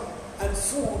water and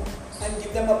food and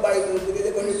give them a Bible because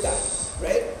they're going to die,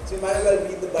 right? So you might as well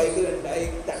read the Bible and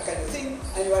die, that kind of thing,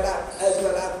 and you might as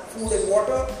well have food and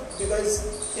water because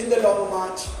in the long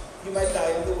march you might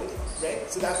die on the way,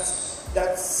 right? So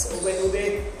that's when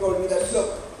Uday told me that,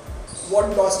 look,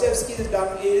 what Dostoevsky has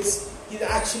done is he's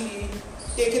actually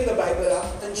taken the Bible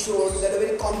up and showed that a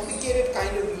very complicated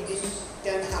kind of reading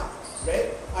can happen,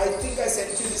 right? I think I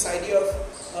sent you this idea of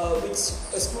which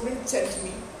a student sent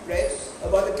me, right,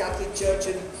 about the Catholic Church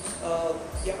and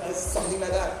something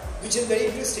like that, which is very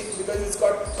interesting because it's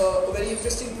got a very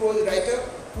interesting prose writer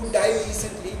who died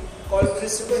recently called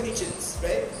Christopher Hitchens,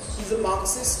 right? He's a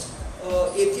Marxist,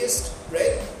 atheist,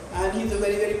 right? And he's a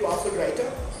very, very powerful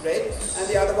writer, right? And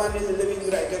the other one is a living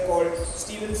writer called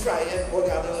Stephen Fry, and all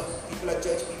the other people are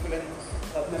church people and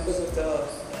members of the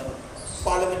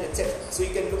parliament, etc. So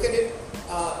you can look at it.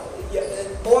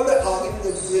 And all the arguments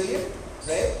are brilliant,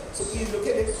 right? So please look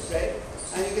at it, right?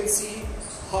 And you can see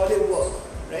how they work,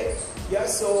 right? Yeah.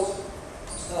 So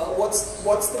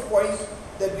what's the point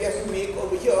that we have to make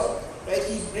over here, right?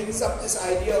 He brings up this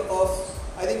idea of,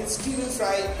 I think it's Stephen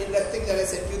Fry in that thing that I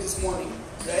sent you this morning,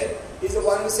 right? He's the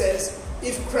one who says,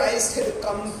 if Christ had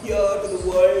come here to the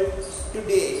world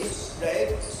today,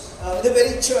 right, the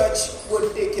very church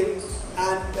would take him,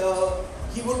 and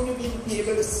he wouldn't even be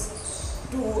able to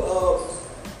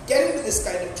get into this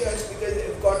kind of church because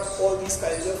they've got all these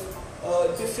kinds of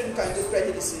different kinds of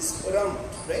prejudices around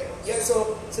it, right? Yeah,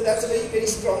 so that's a very, very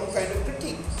strong kind of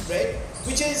critique, right?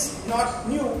 Which is not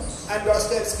new, and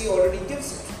Dostoevsky already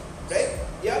gives it, right?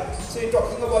 Yeah, so you're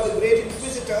talking about the Great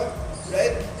Inquisitor,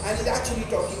 right? And he's actually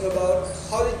talking about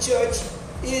how the church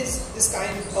is this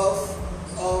kind of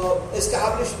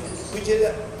establishment which is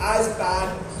as bad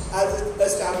as the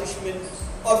establishment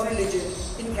of religion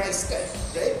in Christ's time,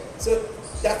 right? So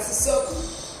that's the circle.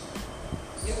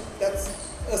 Yeah, that's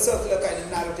a circular kind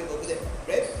of narrative over there,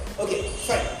 right? Okay,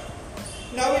 fine.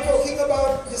 Now we're talking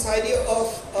about this idea of,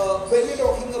 when we're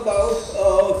talking about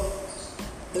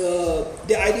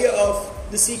the idea of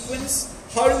the sequence,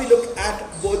 how do we look at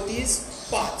both these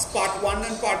parts, part 1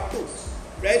 and part 2,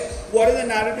 right? What is the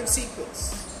narrative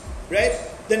sequence, right?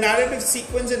 The narrative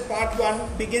sequence in part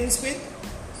 1 begins with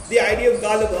the idea of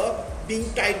Gulliver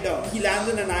being tied down. He lands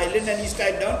on an island and he's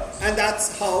tied down, and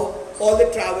that's how all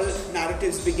the travel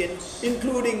narratives begin,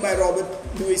 including by Robert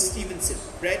Louis Stevenson,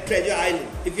 right? Treasure Island,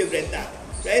 if you've read that,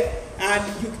 right?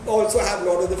 And you also have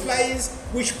Lord of the Flies,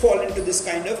 which fall into this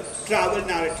kind of travel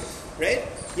narrative, right?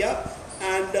 Yeah,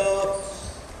 and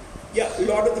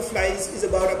Lord of the Flies is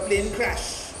about a plane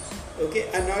crash, okay,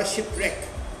 and not a shipwreck,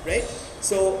 right?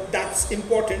 So that's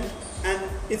important, and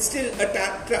it's still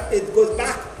it goes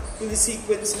back to the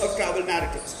sequence of travel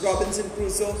narratives. Robinson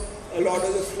Crusoe, Lord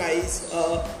of the Flies,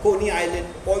 Coney Island,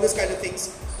 all those kind of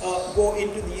things go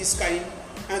into these kind,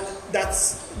 and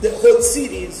that's the whole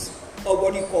series of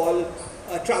what you call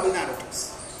travel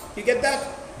narratives. You get that?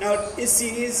 Now, is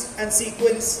series and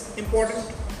sequence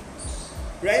important?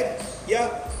 Right? Yeah,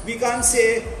 we can't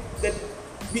say that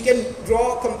we can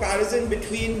draw a comparison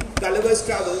between Gulliver's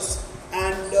Travels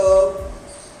and Lord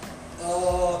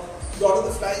of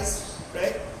the Flies,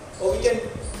 right? Or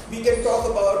we can talk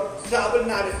about travel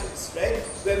narratives, right?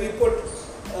 Where we put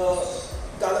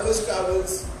Gulliver's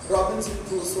Travels, Robinson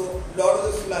Crusoe, Lord of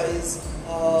the Flies,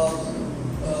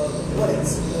 what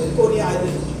else? Coney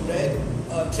Island,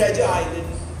 right? Treasure Island.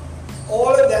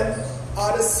 All of them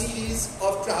are a series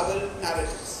of travel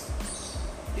narratives.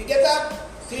 You get that?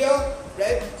 Clear?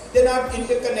 Right? They're not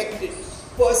interconnected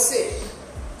per se.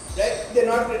 Right? They're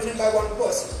not written by one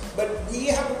person. But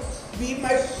we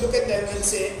might look at them and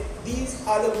say,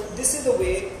 this is the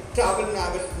way travel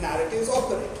narratives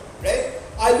operate. Right?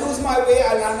 I lose my way,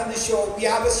 I land on the shore. We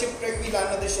have a shipwreck, we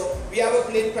land on the shore. We have a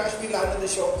plane crash, we land on the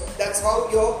shore. That's how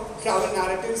your travel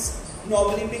narratives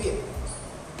normally begin.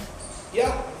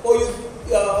 Yeah? Or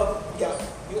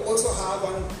you also have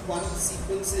one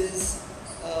sequences.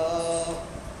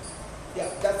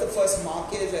 That's the first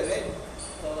Marquez I read.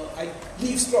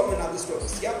 Leaves-Storm and Other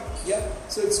Stories. Yeah.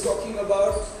 So it's talking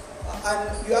about,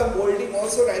 and you have Golding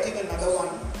also writing another one,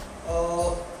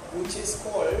 which is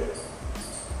called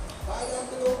Fire Down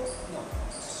Below. No.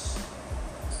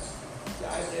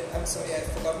 I'm sorry,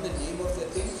 I've forgotten the name of the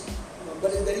thing,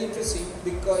 but it's very interesting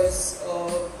because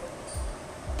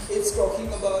it's talking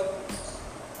about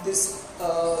this.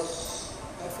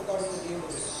 I've forgotten the name of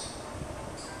it.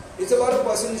 It's about a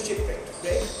person who's shipwrecked,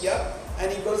 right? Yeah,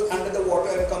 and he goes under the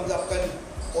water and comes up and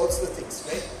all sorts of things,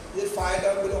 right? Is it Fire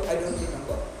Down Below? I don't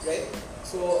remember, right?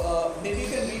 So maybe you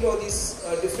can read all these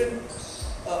different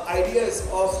ideas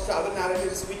of travel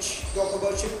narratives which talk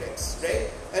about shipwrecks,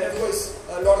 right? And of course,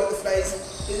 Lord of the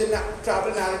Flies is a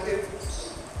travel narrative,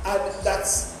 and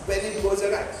that's when it goes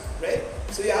awry, right?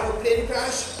 So you have a plane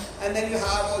crash, and then you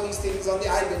have all these things on the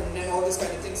island and all these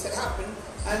kind of things that happen.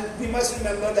 And we must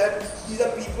remember that these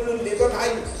are people who live on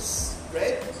islands,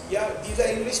 right? Yeah, these are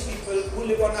English people who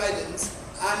live on islands,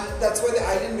 and that's why the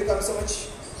island becomes so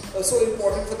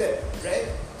important for them, right?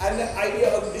 and the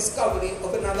idea of discovery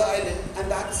of another island, and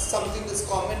that's something that's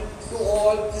common to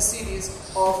all the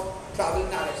series of travel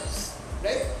narratives,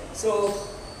 right? So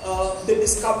the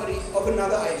discovery of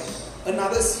another island,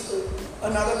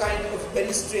 another kind of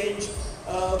very strange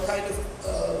kind of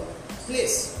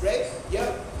place, right?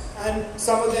 Yeah, and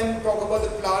some of them talk about the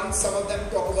plants, some of them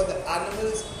talk about the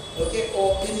animals, okay?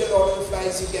 Or in the Lord of the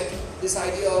Flies, you get this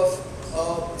idea of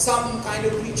some kind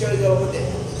of creature is over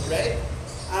there, right?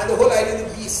 And the whole idea of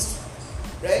the beast,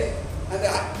 right? And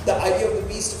the idea of the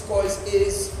beast, of course,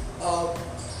 is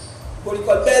what you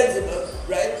call Beelzebub,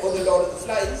 right? Or the Lord of the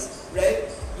Flies, right?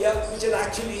 Yeah, which is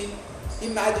actually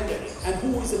imaginary. And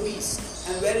who is the beast?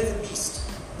 And where is the beast?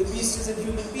 The beast is in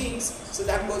human beings, so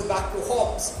that goes back to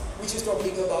Hobbes, which is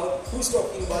talking about, who's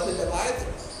talking about the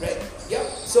Leviathan, right? Yeah,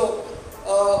 so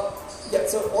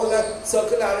so all that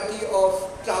circularity of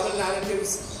travel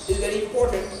narratives is very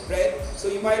important, right? So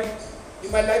you might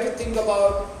like to think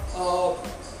about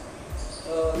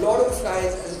Lord of the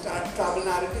Flies as a travel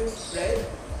narrative, right?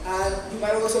 And you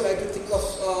might also like to think of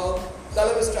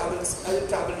Gulliver's Travels as a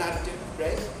travel narrative,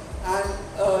 right? And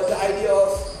the idea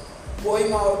of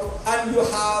going out, and you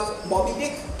have Moby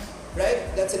Dick,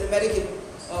 right? That's an American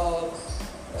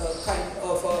kind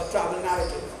of travel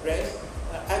narrative, right?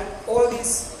 And all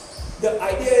these, the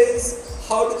idea is,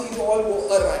 how do these all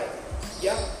arrive?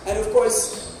 Yeah, and of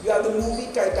course you have the movie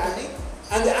Titanic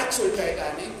and the actual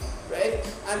Titanic, right?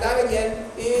 And that again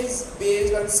is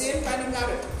based on the same kind of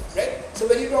narrative, right? So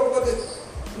when you talk about the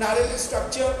narrative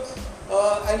structure,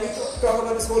 and you talk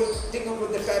about this whole thing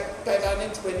about the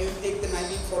Titanic, when you take the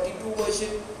 1942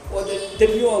 version or the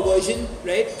newer version,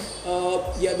 right?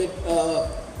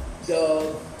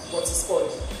 The what's this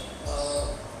called?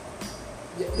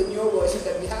 The newer version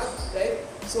that we have, right?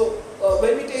 So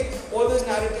when we take all those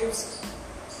narratives,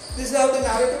 this is how the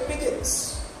narrative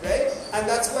begins, right? And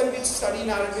that's when we study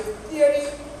narrative theory,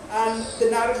 and the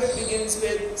narrative begins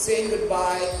with saying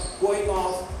goodbye, going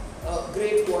off,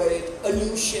 great voyage, a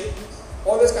new ship,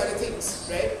 all those kind of things,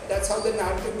 right? That's how the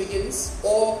narrative begins.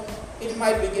 Or it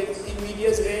might begin in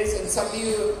medias res, and suddenly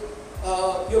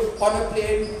you're on a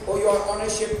plane or you're on a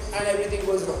ship and everything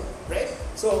goes wrong, right?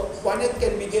 So one it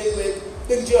can begin with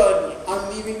the journey,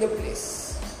 I'm leaving the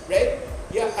place, right?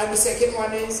 Yeah, and the second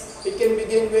one is, it can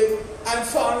begin with, I'm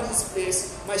found in this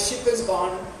place, my ship is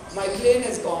gone, my plane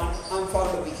is gone, I'm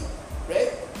found over here,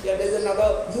 right? Yeah, there's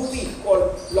another movie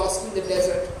called Lost in the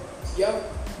Desert, yeah,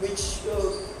 which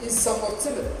is somewhat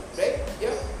similar, right?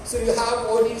 Yeah, so you have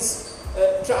all these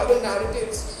travel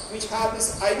narratives which have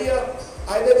this idea,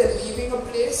 either they're leaving a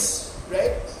place,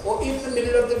 right, or in the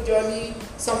middle of the journey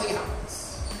something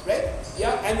happens, right?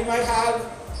 Yeah, and you might have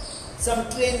some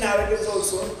train narratives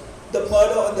also, the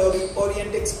murder on the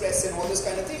Orient Express and all those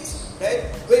kind of things, right?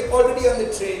 We're already on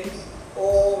the train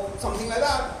or something like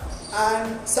that,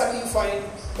 and suddenly you find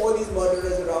all these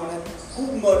murderers around, and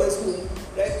who murders whom,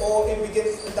 right? Or it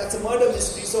begins, that's a murder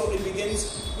mystery, so it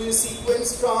begins with a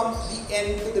sequence from the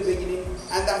end to the beginning,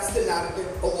 and that's the narrative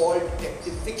of all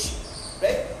detective fiction,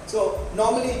 right? So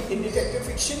normally in detective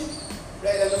fiction,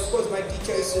 right, and of course my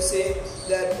teacher used to say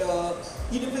that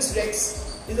Oedipus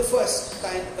Rex is the first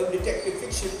kind of detective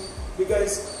fiction,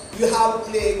 because you have a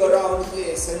plague around the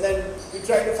place, and then you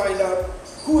try to find out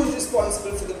who is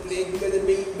responsible for the plague, because they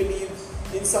believe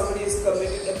in somebody has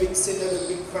committed a big sin or a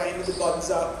big crime, and the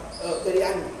gods are very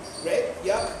angry, right?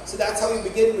 Yeah, so that's how you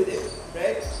begin with it,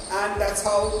 right? And that's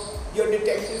how your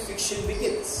detective fiction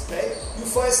begins, right? You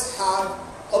first have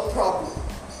a problem,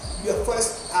 you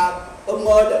first have a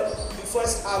murder, you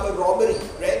first have a robbery,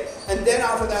 right? And then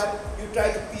after that, you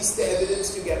try to piece the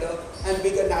evidence together and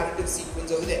make a narrative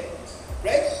sequence over there,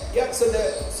 right? Yeah, so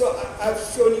I've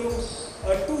shown you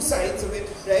two sides of it,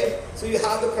 right? So you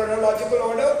have the chronological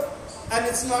order, and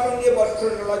it's not only about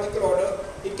chronological order,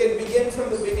 it can begin from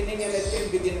the beginning and it can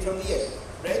begin from the end,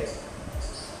 right?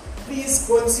 Please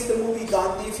go and see the movie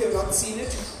Gandhi if you have not seen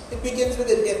it. It begins with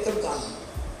the death of Gandhi,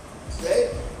 right?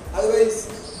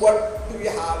 Otherwise, what do we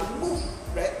have in the movie,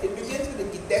 right? It begins with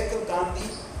the death of Gandhi,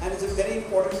 and it's a very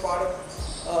important part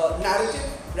of narrative,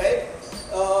 right?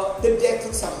 The death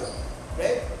of somebody,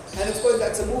 right? And of course,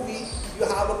 that's a movie. You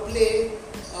have a play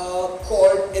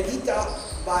called Evita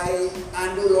by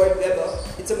Andrew Lloyd Webber.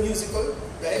 It's a musical,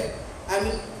 right? And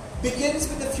it begins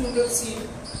with the funeral scene,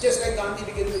 just like Gandhi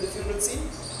begins with the funeral scene,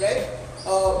 right?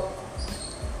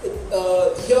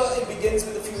 Here it begins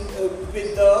with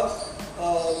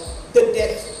the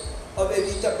death of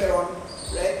Evita Peron,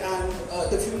 right? And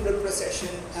the funeral procession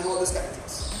and all those kind of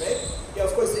things, right? Yeah,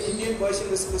 of course, the Indian version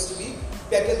was supposed to be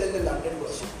better than the London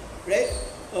version, right?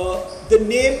 The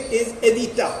name is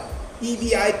Evita,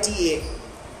 E-V-I-T-A,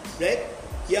 right?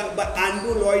 yeah, by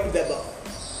Andrew Lloyd Webber,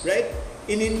 right?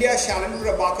 In India, Sharon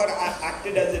Prabhakar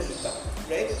acted as Evita,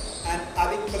 right? And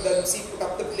Alec Padansi put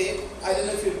up the play. I don't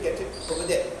know if you'll get it over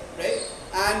there, right?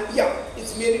 And yeah,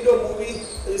 it's made into a movie.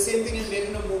 The same thing is made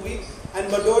into a movie.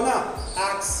 And Madonna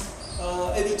acts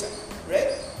Evita,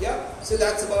 right? Yeah. So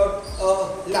that's about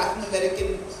Latin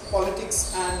American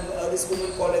politics and this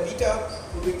woman called Evita,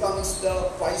 who becomes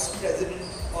the vice president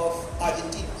of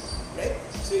Argentina, right?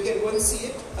 So you can go and see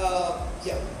it.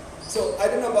 Yeah. So I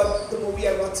don't know about the movie.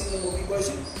 I've not seen the movie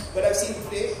version, but I've seen the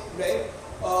play, right?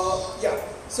 Yeah.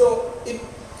 So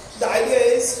the idea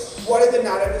is, what is the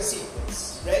narrative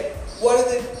sequence, right? What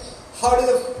is it? How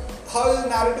does the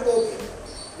narrative open,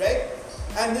 right?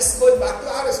 And this goes back to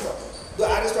Aristotle.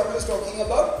 Aristotle is talking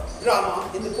about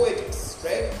drama in the Poetics,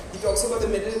 right? He talks about the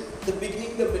middle, the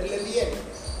beginning, the middle, and the end,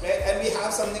 right? And we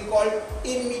have something called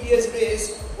in medias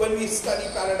res when we study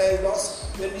Paradise Lost,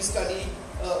 when we study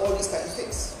all these kinds of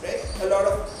things, right?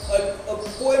 A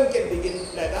poem can begin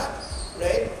like that,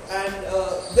 right? And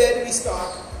where do we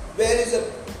start? Where is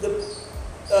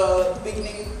the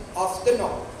beginning of the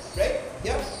novel, right?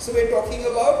 Yeah. So we're talking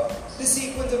about the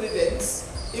sequence of events.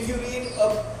 If you read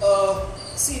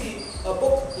a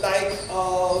book like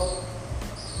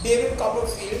David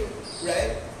Copperfield,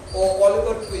 right, or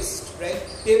Oliver Twist, right?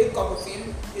 David Copperfield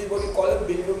is what you call a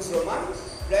Bildungsroman,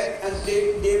 right? And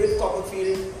David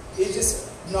Copperfield is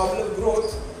just novel of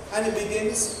growth, and it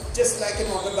begins just like an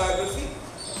autobiography,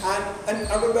 and an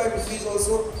autobiography is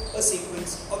also a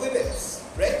sequence of events,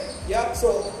 right? Yeah.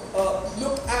 So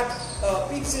look at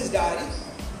Pepys's diary,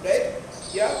 right?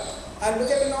 Yeah, and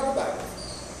look at an autobiography.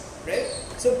 Right?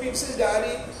 So Pepys's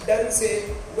diary doesn't say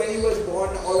when he was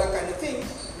born, all that kind of thing,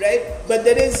 right? But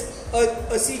there is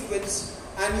a sequence,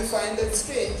 and you find that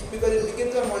strange because it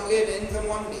begins on one day and ends on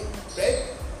one day, right?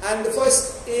 And the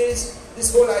first is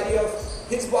this whole idea of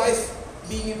his wife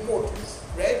being important,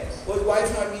 right? Or his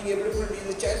wife not being able to produce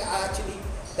a child. Actually,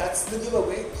 that's the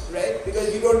giveaway, right?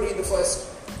 Because you don't read the first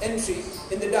entry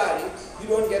in the diary, you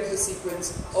don't get the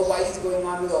sequence of why he's going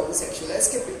on with all the sexual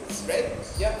escapades, right?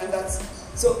 Yeah, and that's,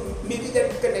 so maybe they're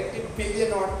connected, maybe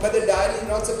they're not, but the diary is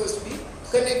not supposed to be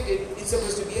connected, it's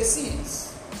supposed to be a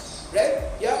series, right?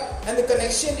 Yeah, and the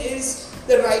connection is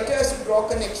the writer has to draw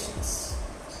connections,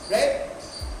 right?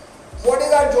 What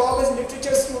is our job as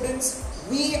literature students?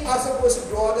 We are supposed to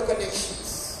draw the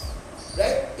connections,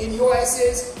 right? In your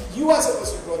essays, you are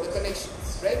supposed to draw the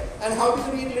connections, right? And how do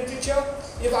you read literature?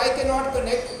 If I cannot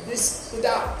connect this to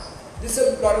that, this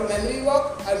is a lot of memory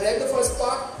work. I've read the first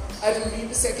part, I have to read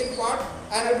the second part,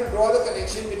 and I have to draw the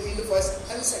connection between the first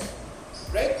and the second,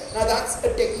 right? Now that's a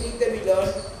technique that we learn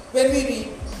when we read,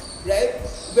 right?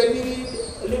 When we read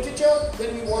literature,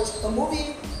 when we watch a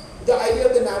movie, the idea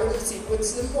of the narrative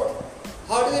sequence is important.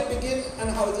 How does it begin and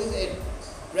how does it end,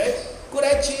 right? Could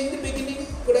I change the beginning?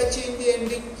 Could I change the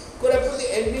ending? Could I put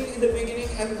the ending in the beginning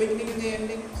and the beginning in the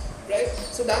ending? Right?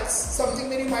 So that's something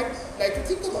that you might like to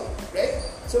think about, right?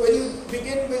 So when you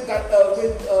begin with that,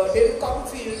 David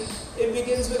Copperfield, it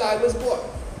begins with I was born,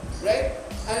 right?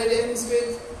 And it ends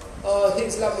with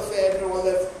his love affair and all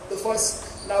that, the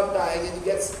first love dying, and he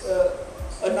gets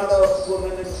another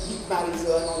woman and he marries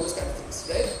her and all those kind of things,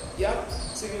 right? Yeah?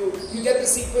 So you get the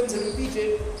sequence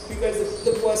repeated because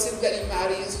the person that he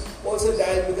marries also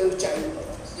dies because of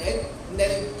childbirth, right? And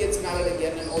then he gets married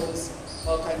again and all those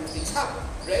kind of things happen,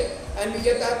 right? And we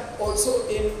get that also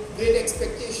in Great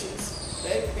Expectations,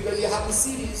 right? Because you have the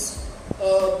series,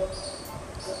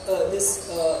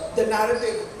 the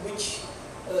narrative which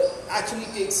actually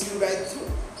takes you right through,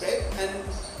 right? And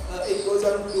it goes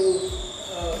on to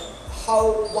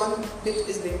how one bit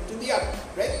is linked to the other,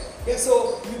 right? Yeah,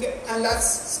 so you get, and that's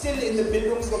still in the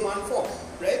Bildungsroman form,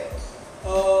 right?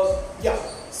 Yeah,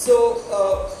 so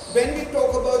when we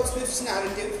talk about Swift's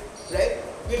narrative, right,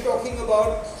 we're talking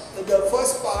about the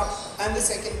first part and the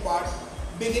second part,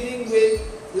 beginning with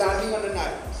landing on an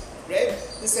island, right?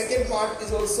 The second part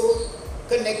is also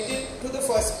connected to the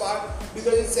first part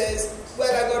because it says,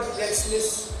 well, I got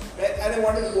restless, right, and I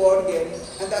wanted to go out again,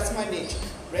 and that's my nature,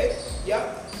 right?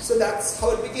 Yeah. So that's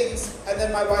how it begins, and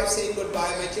then my wife saying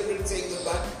goodbye, my children saying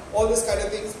goodbye, all this kind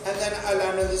of things, and then I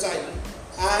land on this island,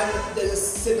 and there's a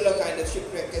similar kind of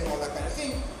shipwreck and all that kind of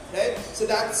thing, right? So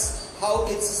that's how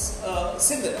it's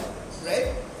similar,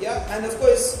 right? Yeah, and of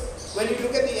course, when you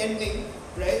look at the ending,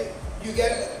 right, you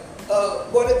get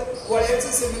what else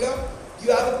is similar?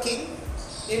 You have a king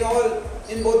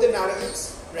in both the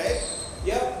narratives, right?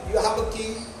 Yeah, you have a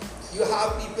king, you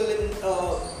have people in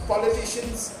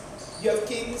politicians. You have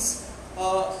kings,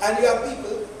 and you have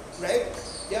people, right?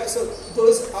 Yeah, so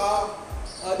those are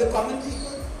the common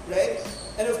people, right?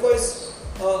 And of course,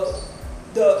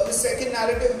 the second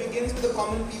narrative begins with the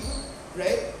common people,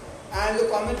 right? And the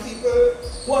common people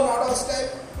who are not hostile,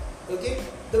 okay?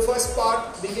 The first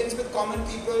part begins with common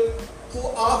people who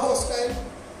are hostile,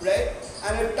 right?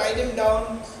 And have tied him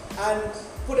down and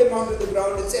put him onto the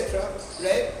ground, etc.,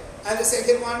 right? And the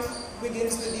second one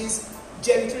begins with these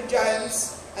gentle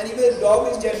giants, and even the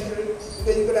dog is gentle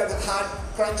because you could have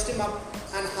crunched him up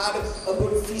and had a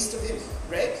good feast of him,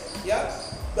 right? Yeah,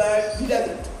 but he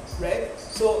doesn't, right?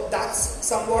 So that's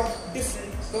somewhat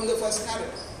different from the first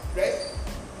narrative, right?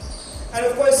 And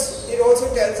of course, it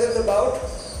also tells us about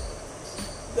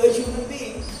the human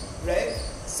being, right?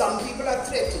 Some people are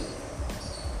threatened,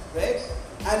 right?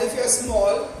 And if you are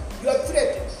small, you are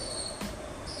threatened,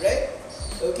 right?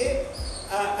 Okay?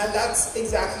 And that's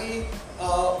exactly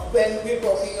when we're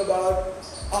talking about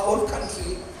our own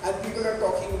country and people are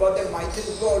talking about their might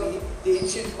and glory, the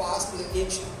ancient past and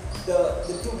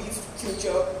the to-be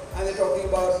future, and they're talking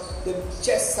about the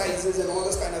chest sizes and all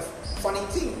those kind of funny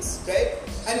things, right?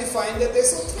 And you find that they're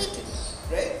so threatened,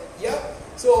 right? Yeah?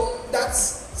 So that's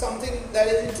something that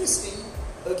is interesting,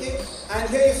 okay? And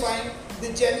here you find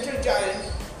the gentle giant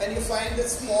and you find the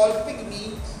small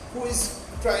pygmy who is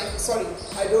trying, sorry,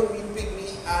 I don't mean pygmy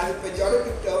as a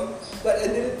pejorative term, but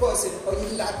a little person, or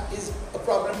even that is a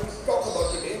problem to talk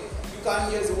about today. You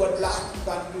can't use the word black, you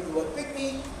can't use the word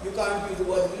pygmy, you can't use the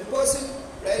word little person,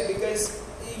 right? Because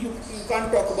you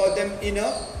can't talk about them in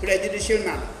a prejudicial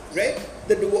manner, right?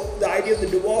 The idea of the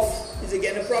dwarf is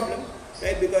again a problem,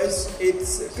 right? Because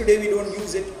it's today we don't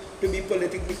use it to be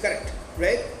politically correct,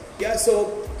 right? Yeah,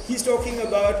 so he's talking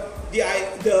about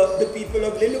the people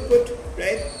of Lilliput,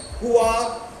 right, who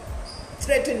are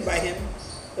threatened by him,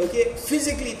 okay,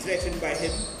 physically threatened by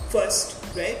him first,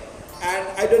 right? And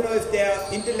I don't know if they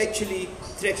are intellectually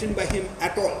threatened by him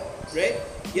at all, right?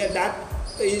 Yeah, that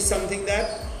is something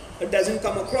that doesn't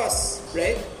come across,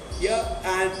 right? Yeah,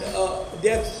 and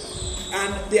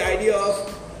the idea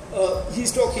of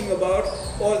he's talking about,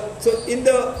 so in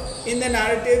the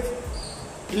narrative,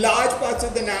 large parts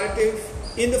of the narrative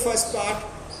in the first part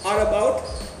are about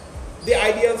the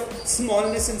idea of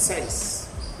smallness and size,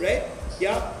 right?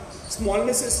 Yeah,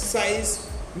 smallness and size,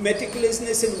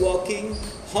 meticulousness in working,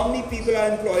 how many people are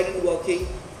employed in working,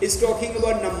 is talking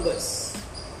about numbers,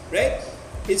 right?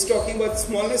 It's talking about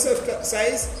smallness of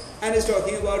size and it's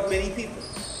talking about many people,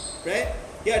 right?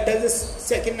 Yeah, does the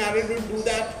second narrative do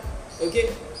that?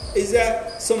 Okay, is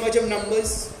there so much of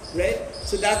numbers, right?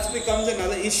 So that becomes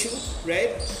another issue,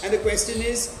 right? And the question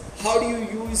is, how do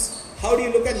you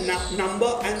look at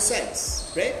number and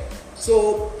size, right?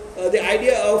 So the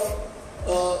idea of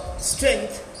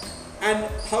strength, and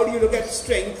how do you look at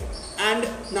strength and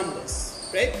numbers,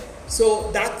 right?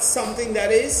 So that's something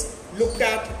that is looked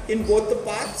at in both the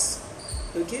parts,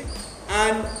 okay?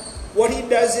 And what he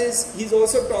does is, he's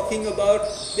also talking about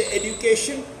the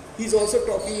education, he's also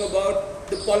talking about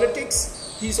the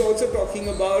politics, he's also talking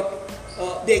about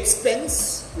the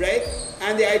expense, right?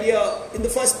 And the idea in the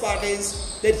first part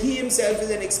is that he himself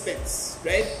is an expense,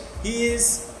 right? He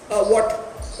is what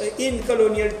in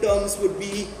colonial terms would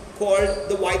be called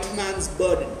the white man's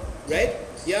burden, right?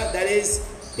 Yeah, that is,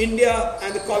 India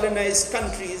and the colonized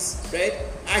countries, right,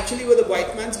 actually were the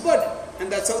white man's burden,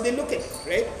 and that's how they look at it,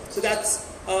 right? So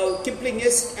that's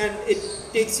Kiplingist, and it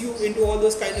takes you into all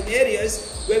those kind of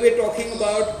areas where we're talking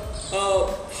about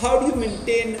how do you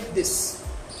maintain this,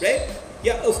 right?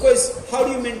 Yeah, of course, how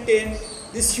do you maintain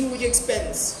this huge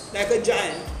expense like a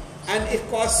giant, and it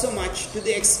costs so much to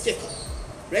the exchequer,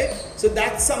 right? So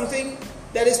that's something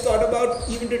that is thought about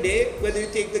even today, whether you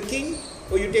take the king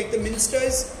or you take the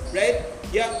ministers, right?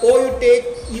 Yeah, or you take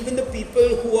even the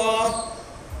people who are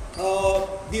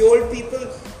the old people,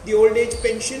 the old age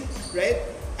pension, right?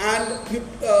 And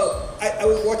I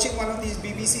was watching one of these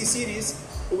BBC series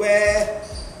where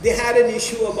they had an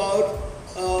issue about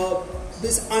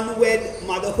this unwed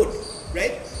motherhood,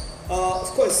 right? Of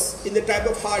course, in the time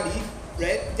of Hardy,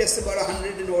 right, just about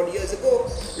 100 and odd years ago,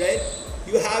 right,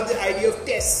 you have the idea of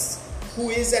Tess, who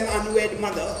is an unwed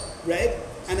mother, right,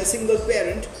 and a single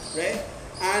parent, right,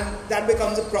 and that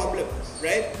becomes a problem,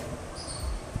 right?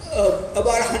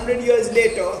 About 100 years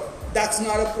later, that's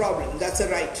not a problem, that's a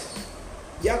right.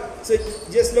 Yeah, so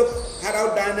just look at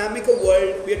how dynamic a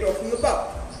world we are talking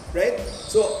about, right?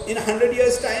 So in 100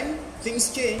 years time,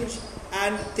 things change,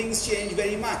 and things change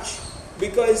very much,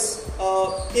 because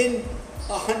in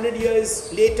 100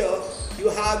 years later, you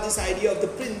have this idea of the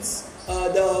prince,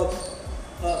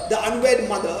 the unwed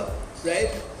mother,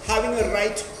 right, having a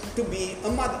right to be a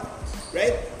mother,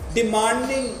 right,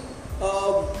 demanding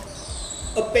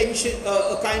a pension,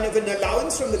 a kind of an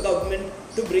allowance from the government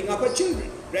to bring up her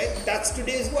children, right? That's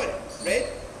today's world, right?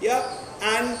 Yeah,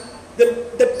 and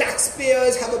the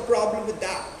taxpayers have a problem with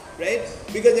that, right?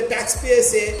 Because the taxpayers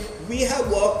say, we have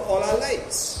worked all our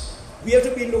lives. We have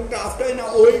to be looked after in our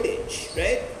old age,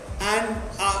 right? And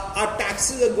our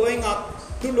taxes are going up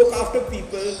to look after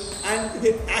people, and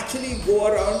they actually go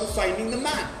around finding the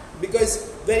man.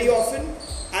 Because very often,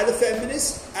 as a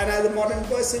feminist and as a modern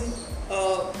person,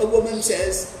 a woman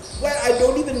says, well, I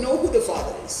don't even know who the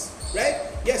father is, right?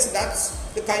 Yes, that's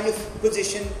the kind of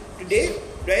position today,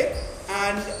 right?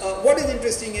 And what is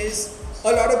interesting is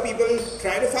a lot of people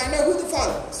try to find out who the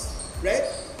father is, right?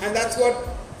 And that's what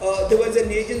there was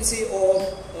an agency, or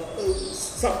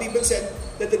some people said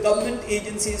that the government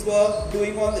agencies were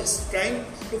doing all this, trying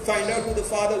to find out who the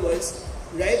father was,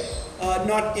 right?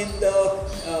 Not in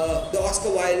the Oscar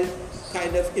Wilde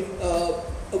kind of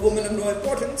a woman of no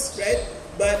importance, right?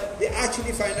 But they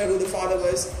actually find out who the father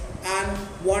was and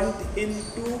want him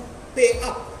to pay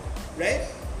up, right?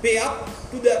 Pay up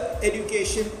to the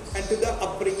education and to the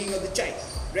upbringing of the child,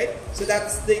 right? So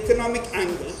that's the economic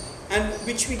angle, and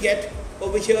which we get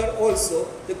over here also.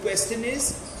 The question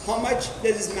is, how much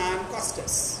does this man cost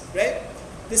us, right?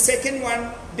 The second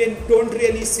one, they don't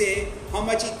really say how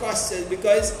much he costs us,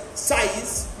 because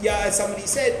size, as somebody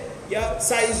said,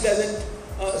 size doesn't,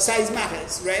 size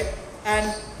matters, right?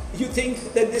 And you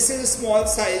think that this is a small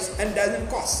size and doesn't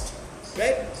cost,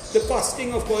 right? The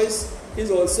costing, of course,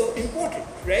 is also important,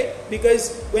 right?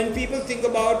 Because when people think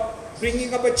about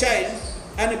bringing up a child,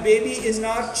 and a baby is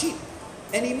not cheap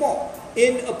anymore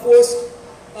in a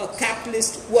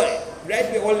post-capitalist world,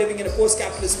 right? We're all living in a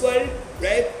post-capitalist world,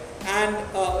 right? And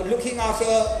looking after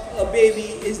a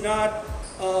baby is not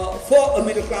for a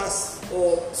middle class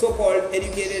or so-called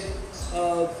educated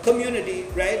community,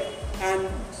 right? And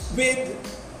with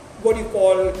what you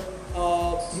call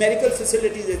medical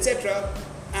facilities, etc.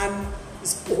 And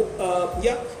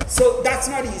so that's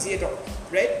not easy at all,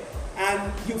 right?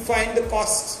 And you find the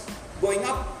costs going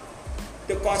up.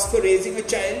 The cost for raising a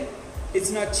child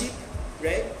is not cheap,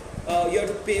 right? You have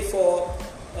to pay for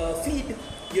feed,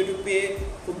 you have to pay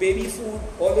for baby food,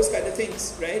 all those kind of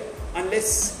things, right?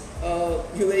 Unless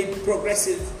you're very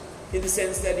progressive in the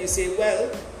sense that you say,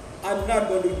 well, I'm not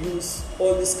going to use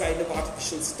all this kind of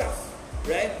artificial stuff,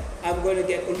 right? I'm going to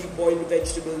get only boiled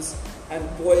vegetables and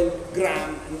boiled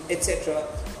gram, etc.,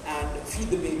 and feed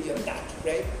the baby on that,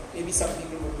 right? Maybe some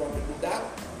people would want to do that,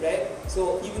 right?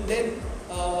 So even then,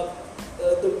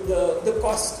 the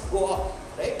costs go up,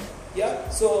 right? Yeah.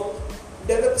 So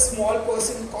does a small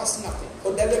person cost nothing,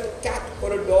 or does a cat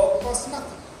or a dog cost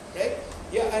nothing, right?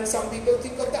 Yeah. And some people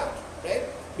think of that, right?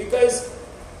 Because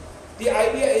the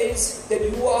idea is that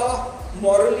you are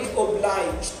morally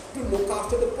obliged to look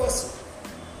after the person,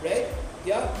 right?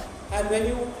 Yeah. And when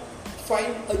you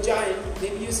find a giant,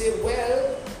 maybe you say,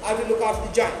 well, I will look after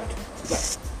the giant.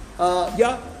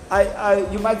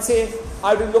 Right. You might say,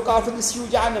 I will look after this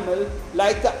huge animal,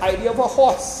 like the idea of a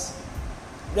horse,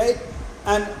 right?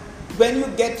 And when you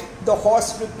get the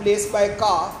horse replaced by a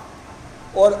car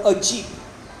or a jeep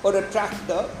or a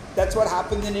tractor, that's what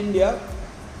happens in India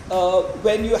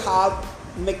when you have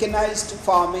mechanized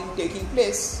farming taking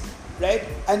place, right?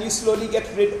 And you slowly get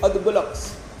rid of the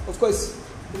bullocks. Of course,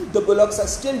 the bullocks are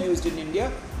still used in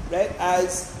India, right,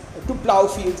 as to plow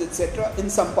fields, etc. in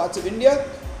some parts of India,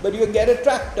 but you get a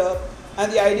tractor,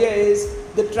 and the idea is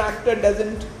the tractor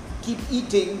doesn't keep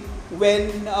eating when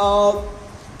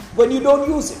you don't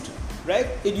use it, right?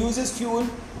 It uses fuel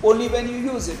only when you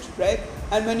use it, right?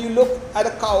 And when you look at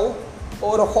a cow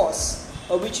or a horse,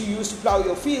 which you use to plow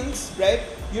your fields, right,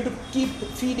 you have to keep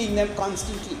feeding them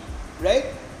constantly, right?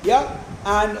 Yeah,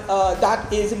 and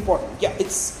that is important. Yeah,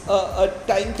 it's a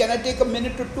time. Can I take a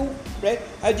minute or two, right?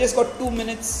 I just got 2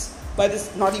 minutes by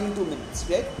this, not even 2 minutes,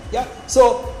 right? Yeah,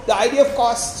 so the idea of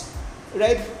cost,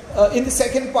 right? In the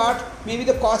second part, maybe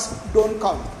the costs don't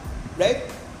count, right?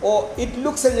 Or it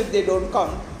looks as if they don't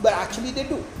count, but actually they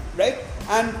do, right?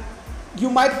 And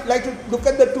you might like to look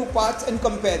at the two parts and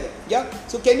compare them, yeah?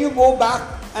 So can you go back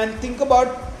and think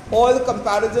about all the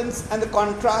comparisons and the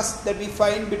contrast that we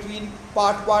find between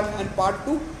part 1 and part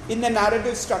 2 in the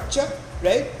narrative structure,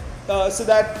 right? So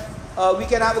that we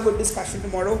can have a good discussion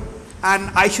tomorrow, and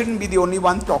I shouldn't be the only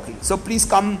one talking. So please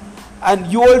come and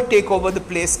you all take over the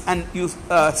place and you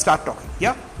start talking.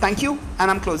 Yeah, thank you,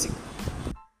 and I'm closing.